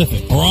 a.m.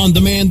 Pacific, or on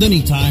demand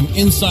anytime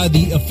inside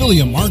the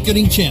Affiliate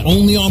Marketing Channel,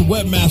 only on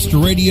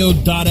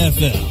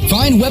webmasterradio.fm.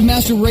 Find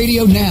Webmaster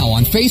Radio now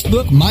on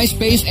Facebook,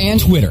 MySpace, and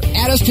Twitter.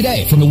 Add us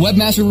today from the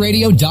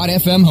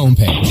webmasterradio.fm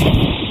homepage.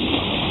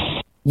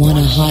 Want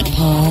a hot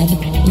pod?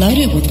 Load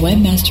it with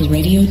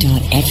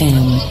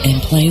webmasterradio.fm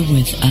and play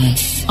with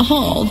us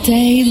all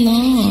day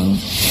long.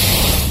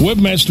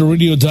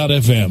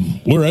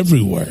 Webmasterradio.fm. We're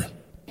everywhere.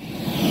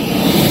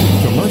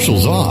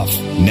 Commercials off.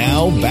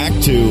 Now back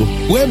to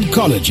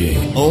Webcology,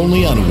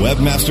 only on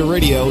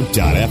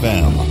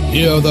webmasterradio.fm.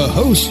 Here are the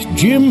hosts,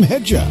 Jim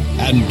Hedger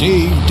and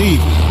Dave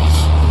Davies.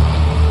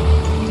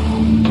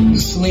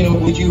 Selena,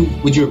 would you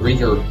agree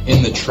you're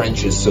in the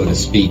trenches, so to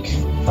speak,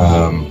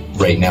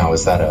 right now?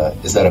 Is that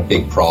a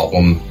big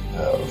problem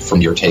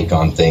from your take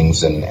on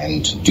things,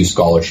 and do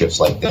scholarships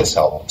like this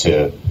help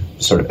to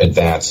sort of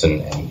advance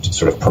and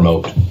sort of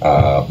promote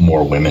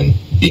more women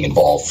being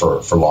involved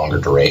for longer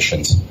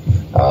durations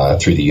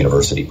through the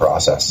university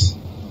process?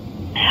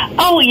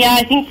 Oh, yeah,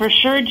 I think for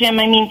sure, Jim.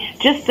 I mean,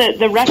 just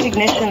the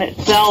recognition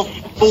itself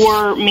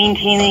for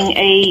maintaining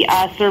a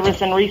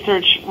service and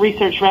research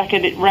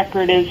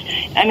record is,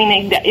 I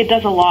mean, it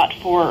does a lot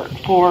for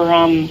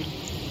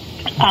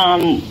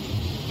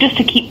just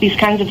to keep these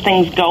kinds of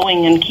things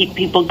going and keep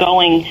people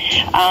going.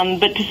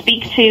 But to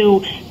speak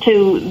to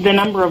the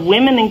number of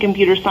women in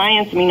computer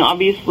science, I mean,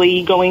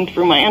 obviously going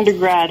through my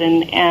undergrad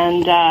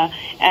and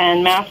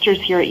masters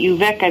here at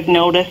UVic, I've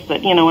noticed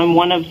that, you know, I'm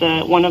one of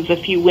the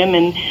few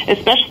women,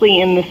 especially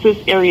in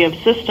the area of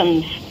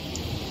systems.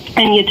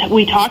 And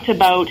we talked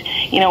about,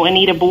 you know,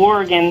 Anita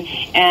Borg and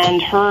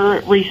her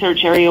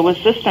research area was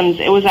systems.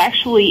 It was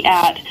actually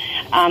at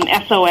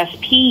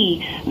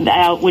SOSP,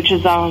 which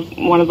is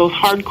one of those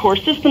hardcore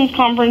systems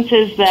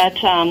conferences that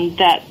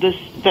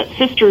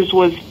Sisters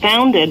was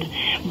founded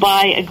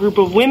by a group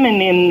of women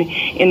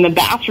in the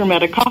bathroom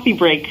at a coffee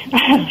break,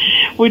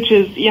 which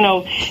is, you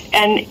know,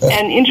 and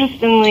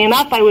interestingly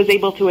enough, I was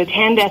able to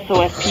attend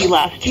SOSP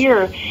last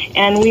year,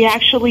 and we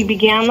actually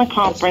began the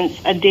conference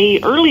a day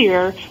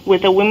earlier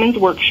with a women's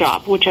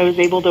workshop, which I was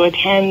able to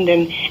attend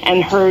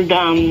and heard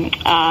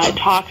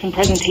talks and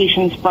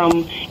presentations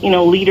from, you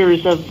know,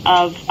 leaders of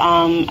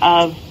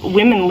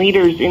women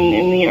leaders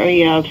in the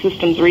area of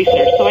systems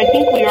research. So I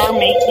think we are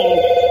making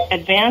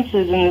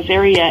advances in this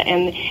area,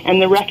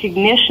 and the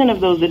recognition of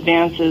those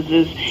advances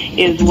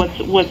is what's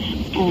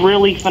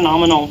really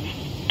phenomenal.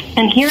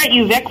 And here at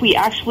UVic, we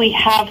actually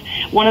have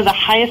one of the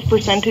highest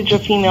percentage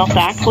of female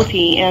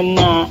faculty in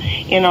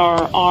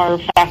our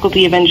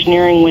faculty of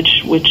engineering,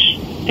 which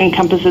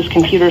encompasses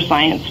computer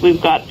science. We've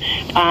got,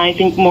 I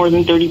think, more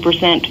than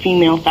 30%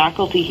 female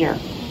faculty here.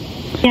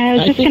 Yeah, I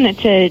was just going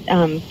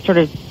to sort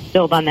of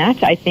build on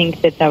that. I think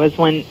that was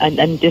an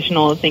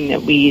additional thing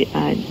that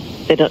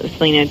that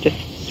Selena just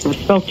sort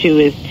of spoke to,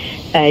 is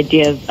the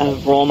idea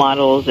of role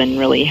models, and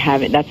really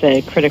that's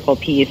a critical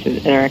piece.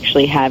 They're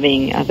actually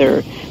having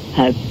other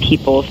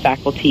people,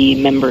 faculty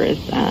members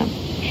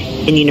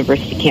in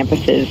university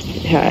campuses,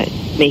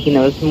 making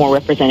those more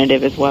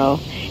representative as well.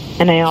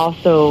 And I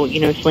also, you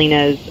know,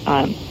 Selena's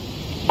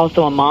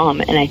also a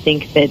mom, and I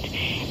think that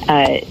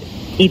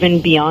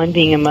even beyond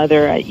being a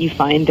mother, you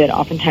find that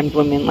oftentimes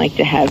women like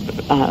to have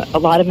a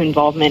lot of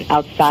involvement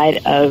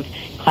outside of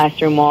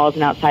classroom walls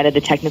and outside of the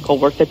technical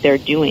work that they're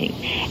doing.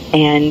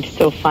 And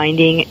so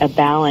finding a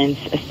balance,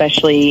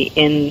 especially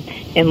in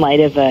light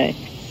of a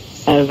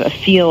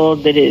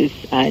field that is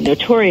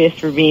notorious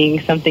for being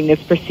something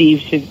that's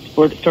perceived to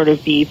sort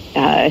of be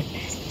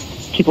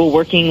people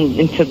working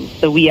into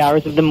the wee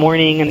hours of the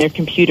morning on their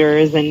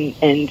computers and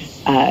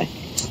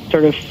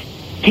sort of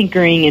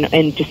tinkering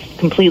and just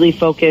completely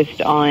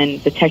focused on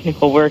the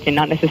technical work and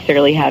not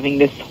necessarily having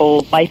this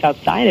whole life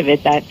outside of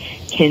it, that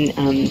can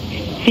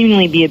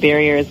seemingly be a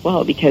barrier as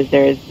well, because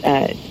there's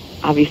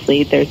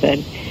obviously there's a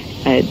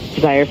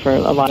desire for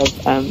a lot of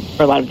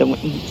the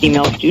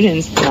female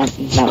students,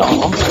 not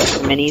all, but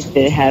for many,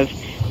 to have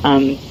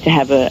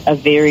a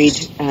varied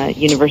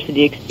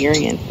university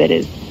experience that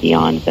is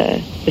beyond the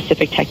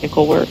specific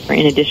technical work, or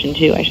in addition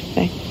to, I should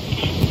say.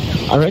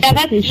 Yeah,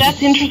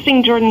 that's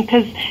interesting, Jordan,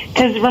 because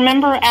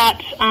remember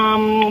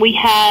we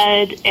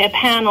had a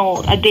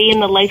panel, A Day in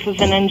the Life of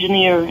an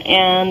Engineer,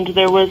 and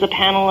there was a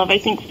panel of, I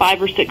think,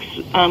 5 or 6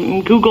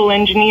 Google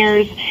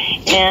engineers,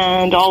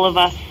 and all of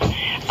us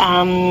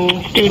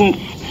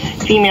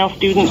female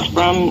students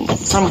from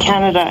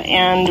Canada,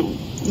 and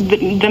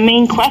the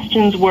main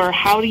questions were,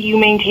 how do you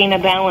maintain a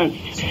balance?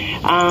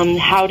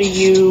 How do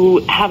you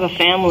have a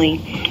family?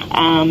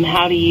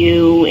 How do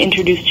you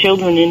introduce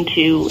children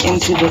into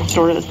this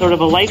sort of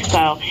a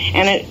lifestyle?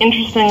 And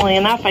interestingly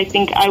enough, I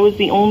think I was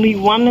the only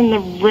one in the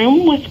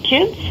room with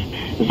kids.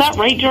 Is that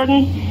right,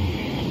 Jordan?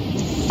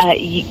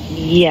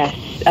 Yes,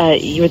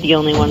 you were the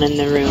only one in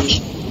the room.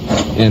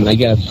 And I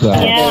guess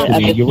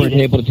you weren't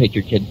able to take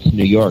your kids to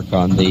New York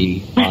on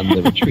the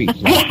retreat.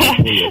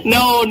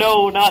 No,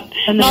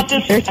 not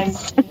this time.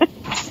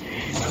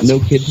 No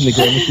kids in the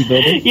Gramercy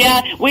building?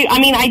 Yeah,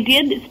 I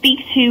did speak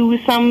to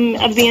some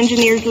of the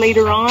engineers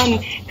later on,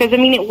 because,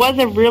 it was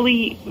a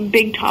really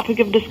big topic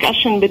of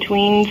discussion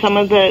between some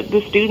of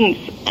the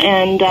students,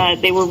 and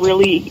they were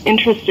really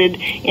interested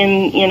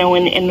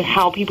in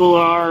how people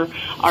are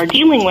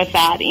dealing with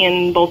that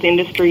in both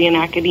industry and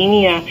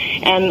academia.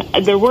 And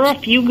there were a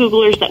few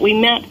Googlers that we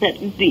met that,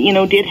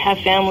 did have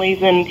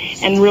families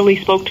and really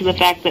spoke to the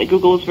fact that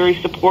Google is very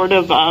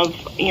supportive of,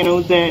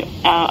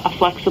 a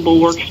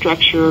flexible work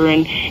structure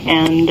and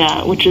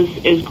which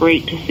is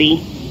great to see.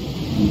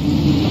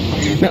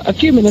 Now, a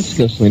few minutes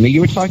ago, Selena,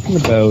 you were talking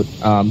about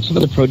some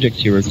of the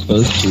projects you were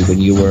exposed to when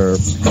you were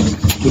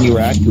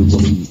at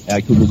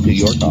Google's New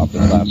York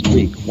office last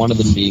week. One of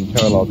them being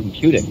parallel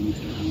computing.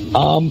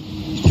 I'm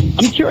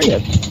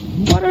curious,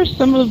 what are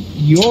some of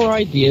your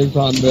ideas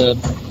on the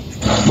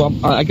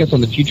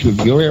future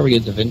of your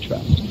areas of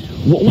interest?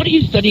 What are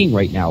you studying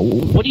right now?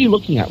 What are you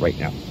looking at right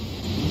now?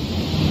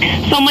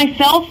 So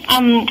myself,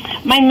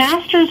 my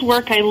master's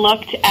work, I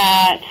looked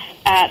at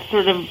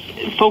sort of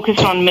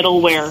focused on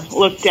middleware,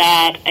 looked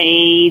at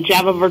a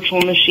Java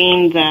virtual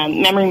machine, the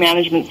memory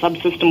management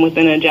subsystem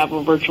within a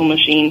Java virtual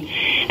machine,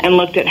 and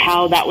looked at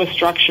how that was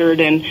structured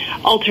and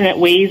alternate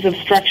ways of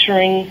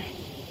structuring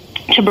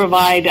to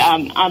provide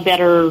a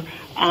better,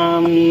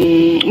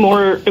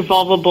 more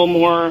evolvable,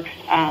 more,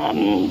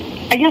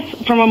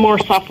 from a more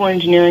software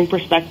engineering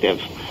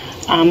perspective,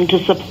 to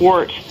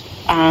support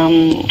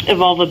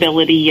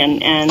evolvability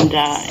and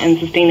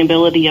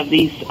sustainability of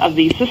these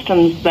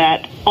systems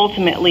that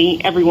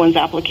ultimately everyone's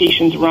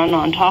applications run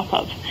on top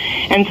of.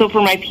 And so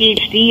for my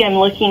PhD, I'm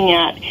looking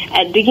at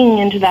digging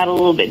into that a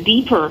little bit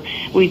deeper.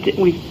 We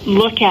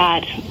look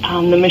at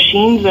the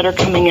machines that are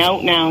coming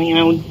out now,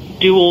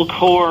 dual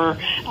core,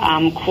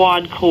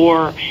 quad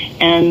core,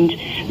 and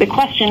the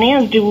question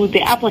is, do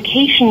the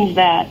applications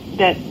that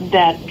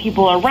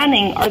people are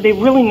running, are they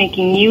really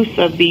making use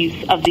of these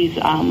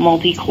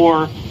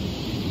multi-core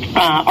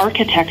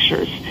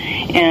architectures?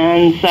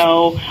 And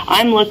so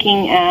I'm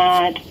looking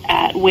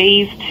at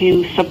ways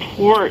to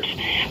support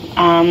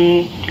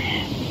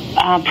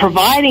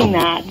providing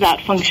that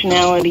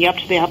functionality up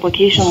to the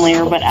application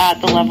layer, but at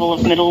the level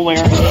of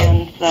middleware.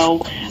 And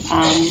so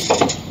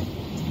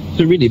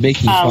really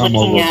making far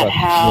more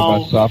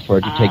robust software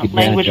to take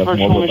advantage of more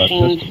robust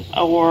machines systems.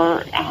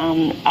 Or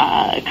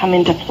come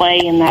into play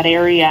in that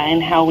area,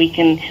 and how we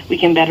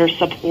can better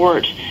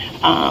support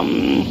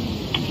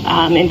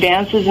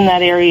advances in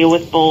that area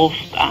with both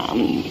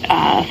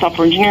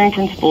software engineering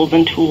principles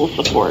and tool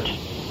support.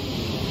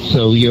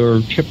 So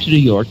your trip to New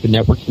York, the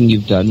networking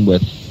you've done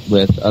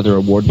with other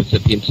award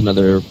recipients and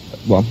other,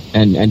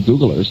 and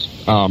Googlers,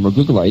 or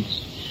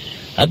Googleites,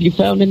 have you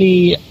found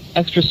any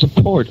extra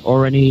support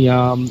or any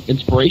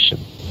inspiration?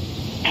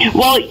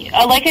 Well,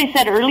 like I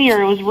said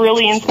earlier, it was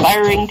really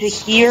inspiring to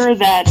hear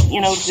that,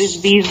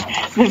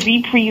 the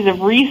VPRIs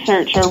of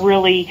research are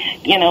really,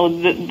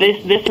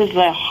 this is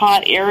a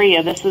hot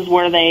area. This is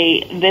where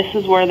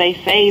they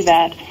say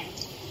that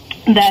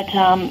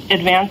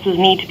advances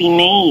need to be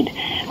made.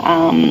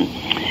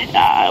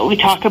 We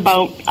talk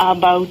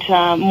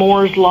about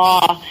Moore's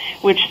Law,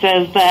 which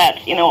says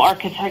that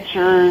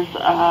architectures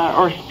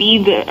or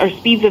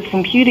speeds of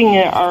computing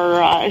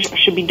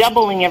should be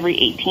doubling every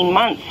 18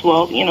 months.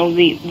 Well,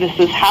 this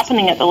is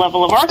happening at the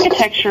level of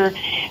architecture,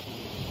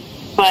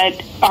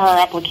 but are our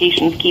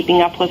applications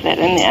keeping up with it?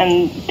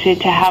 And to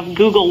have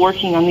Google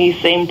working on these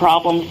same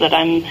problems that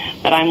I'm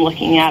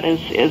looking at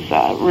is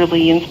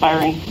really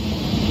inspiring.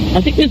 I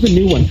think there's a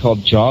new one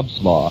called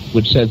Jobs Law,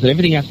 which says that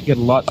everything has to get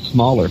a lot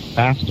smaller,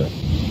 faster.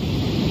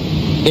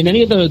 In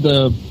any of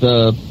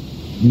the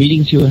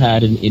meetings you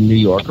had in New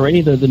York, or any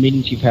of the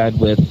meetings you've had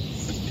with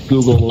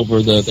Google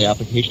over the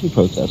application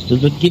process,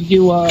 does it give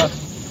you a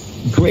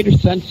greater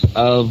sense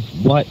of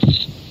what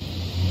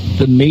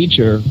the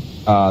major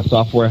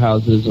software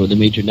houses or the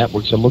major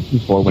networks are looking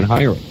for when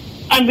hiring?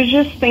 I was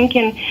just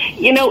thinking,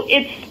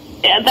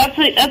 that's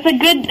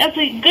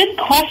a good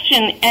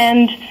question,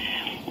 and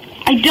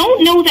I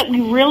don't know that we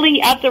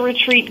really at the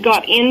retreat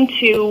got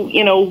into,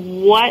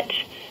 what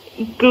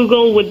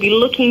Google would be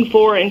looking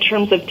for in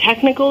terms of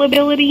technical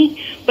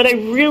ability, but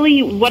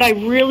what I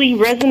really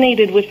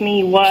resonated with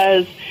me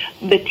was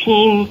the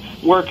team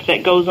work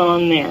that goes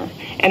on there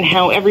and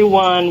how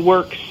everyone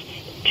works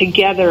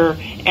together.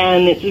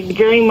 And it's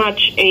very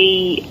much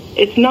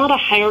it's not a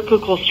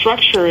hierarchical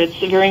structure. It's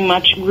very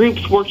much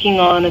groups working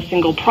on a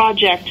single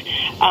project,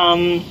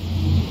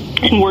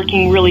 and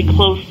working really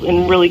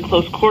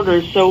close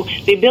quarters. So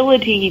the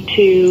ability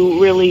to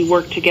really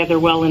work together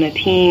well in a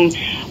team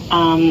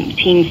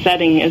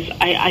setting is,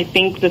 I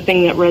think, the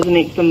thing that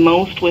resonates the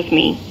most with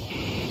me.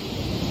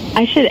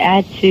 I should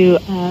add to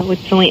with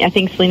Selena. I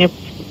think Selena,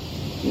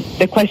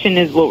 the question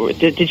is,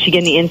 did she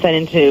get any insight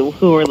into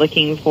who we're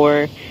looking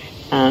for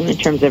in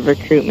terms of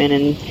recruitment?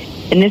 And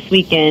And this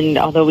weekend,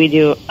 although we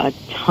do a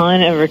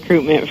ton of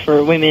recruitment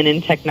for women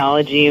in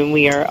technology, and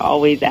we are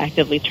always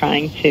actively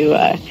trying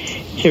to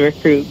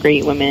recruit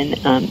great women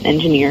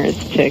engineers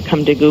to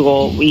come to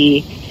Google,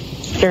 we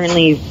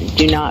certainly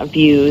do not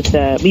view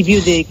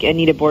the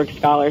Anita Borg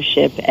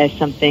Scholarship as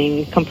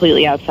something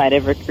completely outside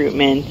of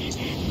recruitment.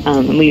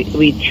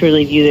 We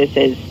truly view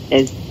this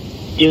as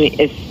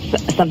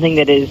something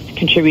that is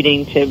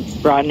contributing to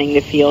broadening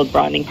the field,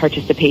 broadening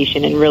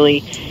participation, and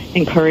really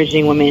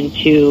encouraging women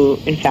to,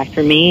 in fact,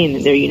 remain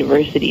in their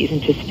universities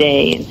and to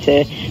stay and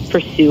to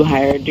pursue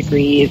higher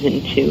degrees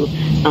and to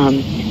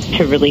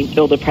really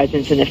build a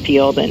presence in the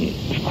field. And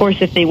of course,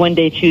 if they one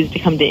day choose to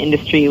come to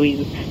industry, we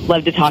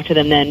love to talk to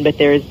them then. But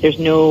there's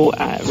no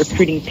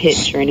recruiting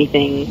pitch or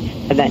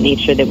anything of that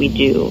nature that we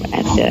do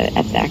at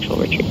the actual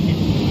retreat.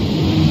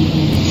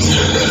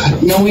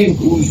 No,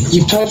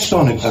 you've touched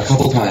on a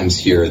couple times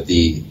here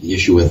the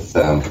issue with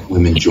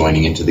women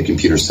joining into the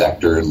computer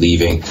sector,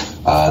 leaving,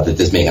 that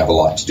this may have a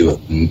lot to do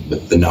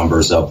with the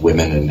numbers of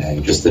women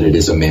and just that it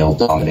is a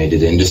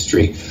male-dominated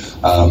industry.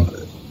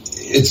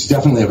 It's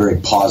definitely a very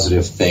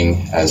positive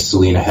thing, as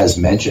Selena has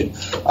mentioned,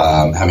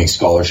 having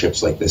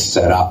scholarships like this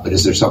set up. But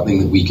is there something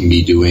that we can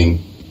be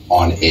doing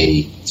on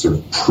a sort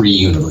of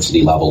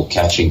pre-university level,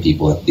 catching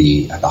people at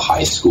the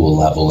high school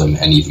level and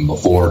even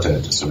before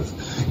to sort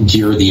of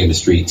gear the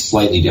industry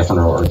slightly different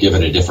or give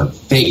it a different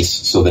face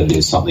so that it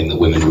is something that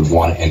women would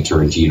want to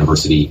enter into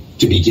university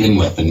to begin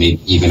with and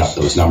maybe even up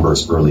those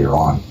numbers earlier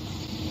on?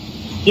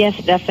 Yes,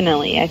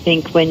 definitely. I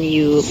think when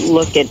you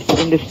look at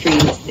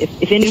industries,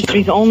 if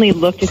industries only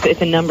looked at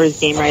it's a numbers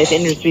game, right? If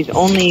industries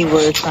only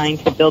were trying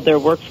to build their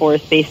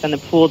workforce based on the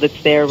pool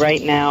that's there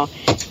right now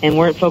and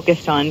weren't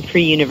focused on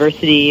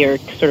pre-university or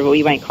sort of what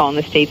we might call in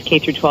the States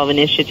K-12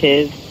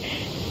 initiatives,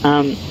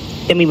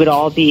 then we would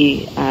all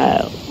be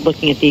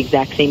looking at the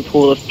exact same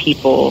pool of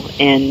people,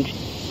 and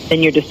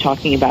then you're just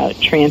talking about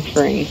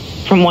transferring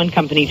from one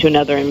company to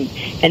another, and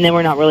then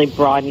we're not really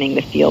broadening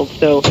the field.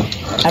 So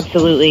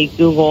absolutely,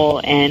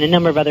 Google and a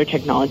number of other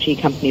technology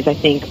companies, I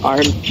think,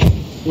 are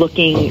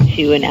looking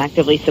to and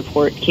actively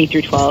support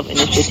K-12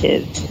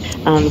 initiatives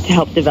to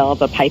help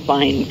develop a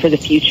pipeline for the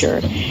future.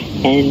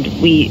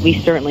 And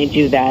we certainly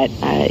do that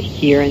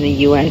here in the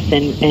U.S.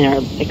 and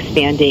are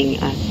expanding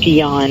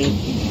beyond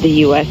the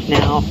U.S.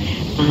 now.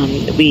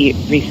 We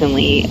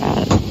recently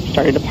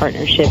started a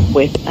partnership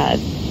with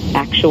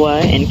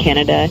Actua in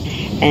Canada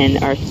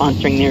and are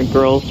sponsoring their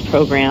girls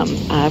program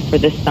for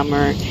this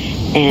summer,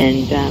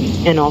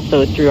 and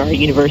also through our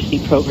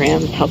university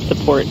programs help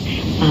support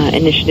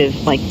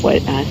initiatives like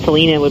what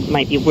Selena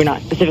might be. We're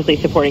not specifically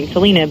supporting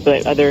Selena,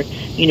 but other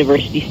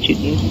university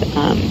students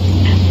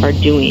are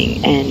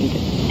doing,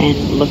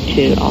 and look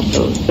to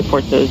also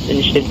support those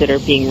initiatives that are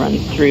being run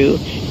through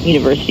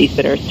universities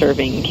that are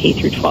serving K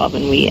through 12.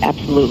 And we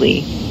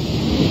absolutely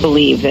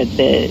believe that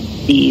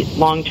the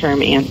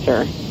long-term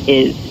answer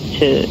is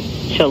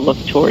to look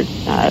towards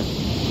a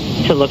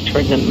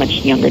much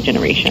younger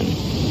generation.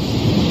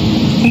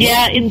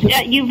 Yeah,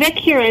 UVic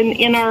here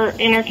in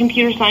our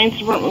computer science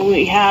department,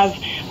 we have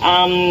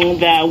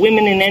the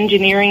Women in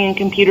Engineering and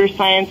Computer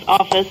Science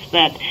office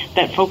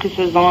that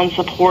focuses on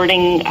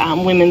supporting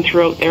women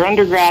throughout their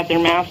undergrad, their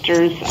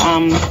masters.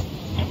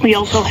 We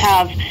also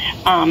have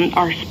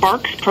our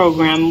Sparks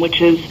program,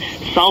 which is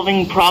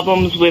solving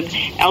problems with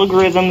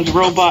algorithms,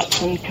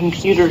 robots, and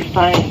computer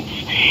science,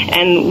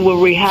 and where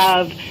we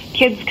have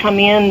kids come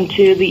in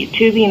to the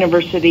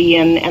university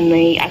and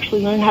they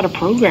actually learn how to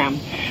program.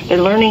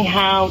 They're learning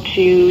how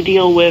to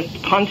deal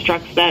with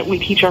constructs that we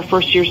teach our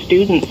first-year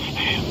students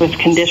with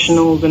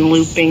conditionals and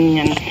looping,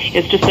 and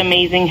it's just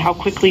amazing how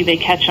quickly they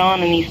catch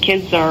on. And these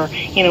kids are,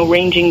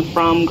 ranging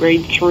from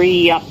grade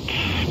 3 up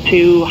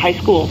to high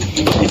school.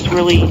 It's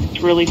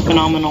really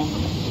phenomenal.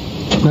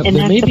 And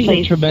that's the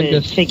place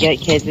to get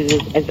kids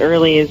as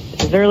early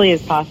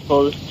as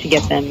possible to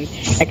get them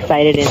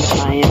excited in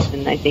science.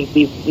 And I think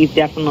we've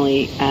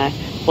definitely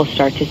will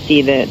start to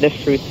see the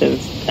fruits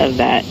of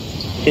that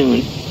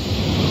soon.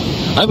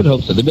 I would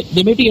hope so.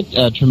 There may be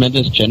a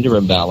tremendous gender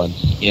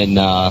imbalance in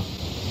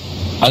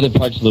other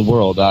parts of the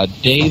world.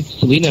 Dave,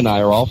 Selena, and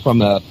I are all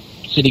from a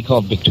city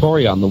called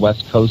Victoria on the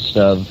west coast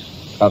of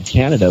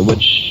Canada,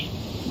 which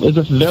is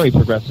a very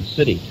progressive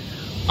city.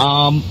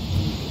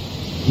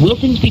 Will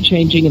things be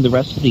changing in the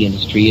rest of the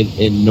industry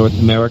in North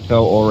America,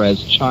 or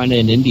as China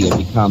and India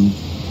become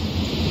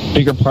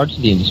bigger parts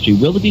of the industry,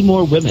 will there be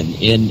more women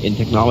in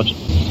technology?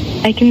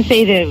 I can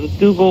say that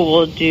Google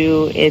will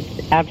do its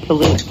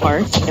absolute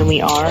part, and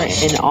we are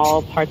in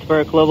all parts of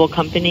our global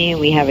company.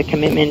 We have a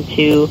commitment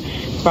to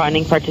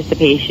broadening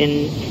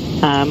participation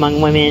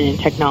among women in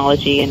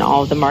technology in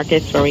all of the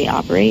markets where we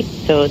operate.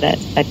 So that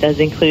does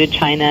include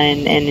China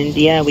and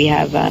India. We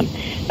have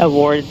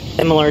awards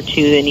similar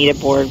to the Anita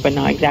Borg, but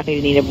not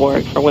exactly the Anita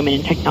Borg, for women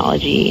in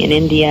technology in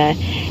India,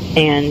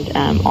 and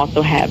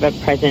also have a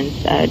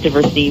presence,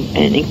 diversity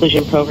and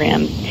inclusion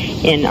programs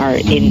in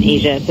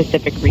Asia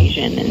Pacific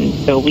region. And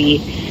so we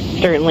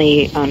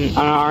certainly on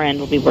our end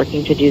will be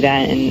working to do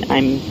that, and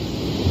I'm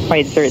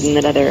quite certain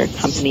that other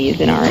companies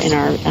in our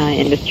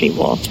industry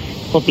will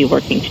will be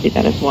working to do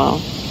that as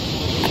well.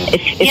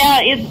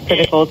 It's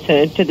critical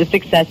to the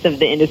success of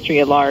the industry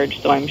at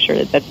large, so I'm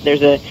sure that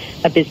there's a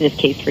business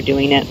case for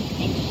doing it.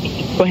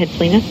 Go ahead,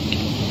 Selena.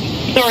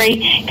 Sorry.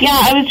 Yeah,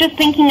 I was just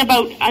thinking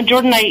about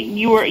Jordan.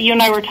 You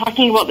and I were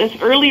talking about this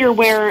earlier,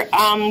 where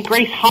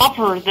Grace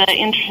Hopper,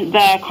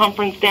 the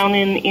conference down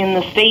in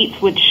the States,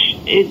 which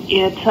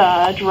it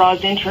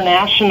draws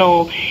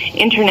international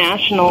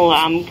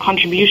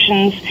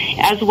contributions,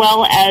 as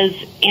well as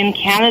in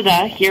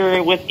Canada here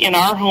in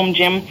our home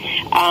gym.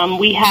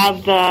 We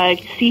have the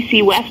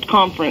CC West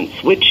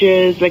Conference, which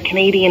is the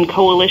Canadian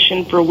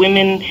Coalition for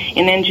Women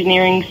in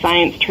Engineering,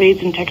 Science,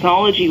 Trades, and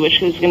Technology,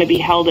 which is going to be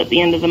held at the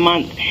end of the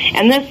month.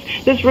 And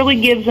this really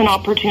gives an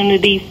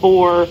opportunity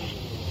for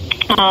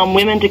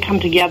women to come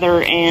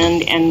together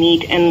and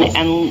meet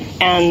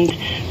and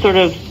sort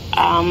of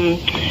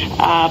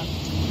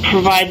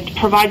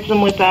provides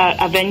them with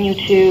a venue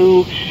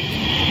to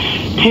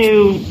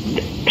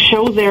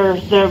show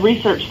the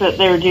research that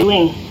they're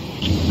doing.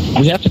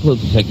 We have to close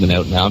the segment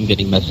out now. I'm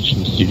getting a message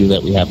from the studio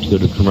that we have to go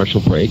to a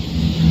commercial break.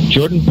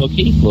 Jordan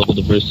Bookey, Global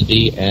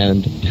Diversity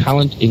and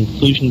Talent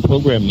Inclusion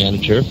Program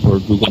Manager for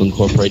Google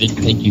Incorporated,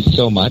 thank you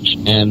so much.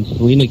 And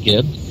Selena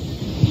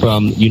Gibbs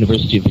from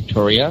University of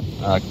Victoria,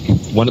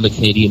 one of the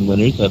Canadian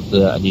winners of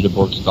the Anita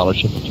Borg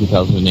Scholarship for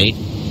 2008.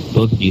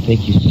 Both of you,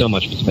 thank you so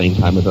much for spending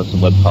time with us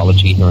on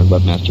Webcology here on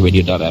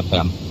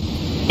WebmasterRadio.fm.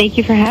 Thank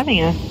you for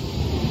having us.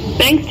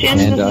 Thanks, Jen.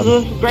 And, this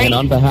was great. And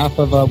on behalf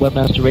of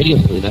Webmaster Radio,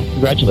 Selena,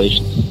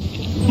 congratulations.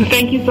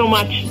 Thank you so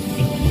much.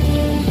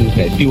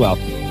 Okay, be well.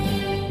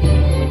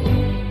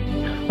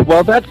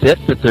 Well, that's it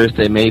for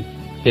Thursday, May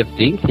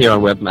 15th here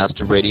on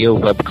Webmaster Radio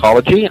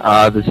Webcology.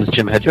 This is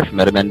Jim Hedger from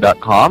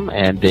MetaMen.com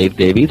and Dave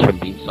Davies from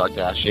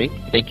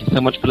Beanstalk-Inc. Thank you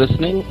so much for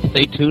listening.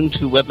 Stay tuned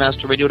to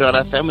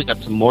WebmasterRadio.fm. We've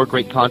got some more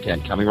great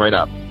content coming right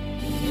up.